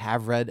books that we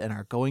have read and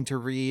are going to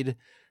read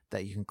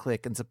that you can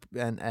click,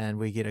 and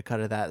we get a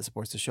cut of that. It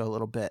supports the show a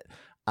little bit.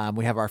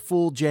 We have our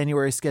full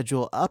January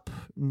schedule up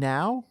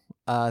now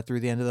through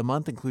the end of the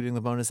month, including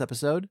the bonus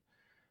episode.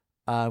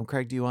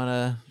 Craig, do you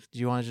want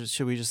to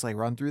should we just like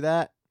run through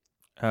that?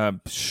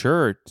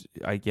 Sure.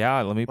 Let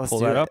me pull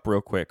that up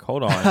real quick.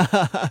 Hold on.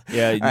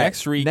 Yeah.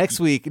 Next week,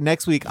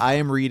 I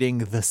am reading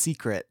The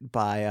Secret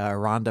by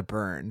Rhonda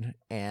Byrne,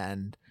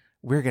 and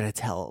we're going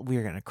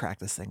to crack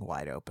this thing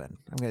wide open.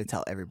 I'm going to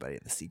tell everybody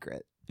the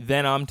secret.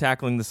 Then I'm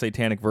tackling The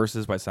Satanic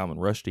Verses by Salman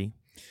Rushdie.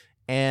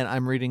 And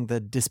I'm reading The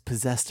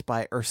Dispossessed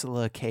by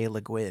Ursula K.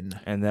 Le Guin.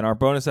 And then our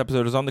bonus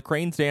episode is on The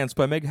Crane's Dance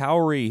by Meg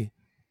Howery.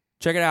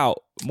 Check it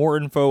out. More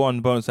info on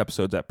bonus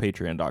episodes at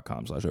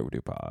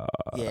patreon.com/overduepod.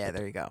 Yeah,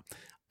 there you go.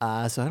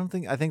 So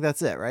I think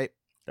that's it, right?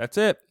 That's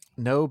it.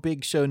 No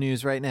big show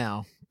news right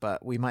now,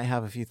 but we might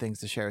have a few things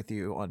to share with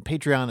you on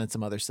Patreon and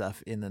some other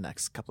stuff in the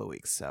next couple of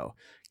weeks. So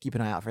keep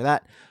an eye out for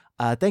that.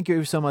 Thank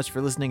you so much for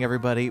listening,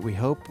 everybody. We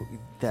hope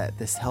that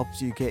this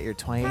helps you get your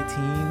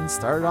 2018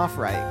 started off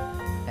right.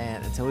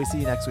 And until we see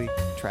you next week,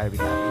 try to be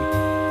happy.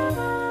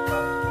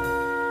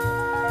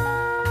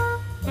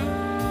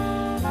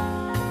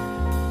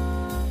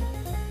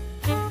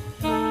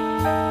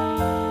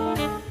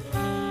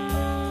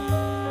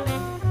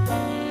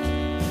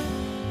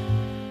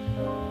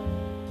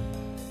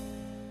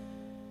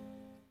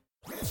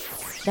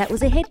 That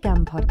was a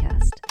HeadGum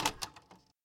podcast.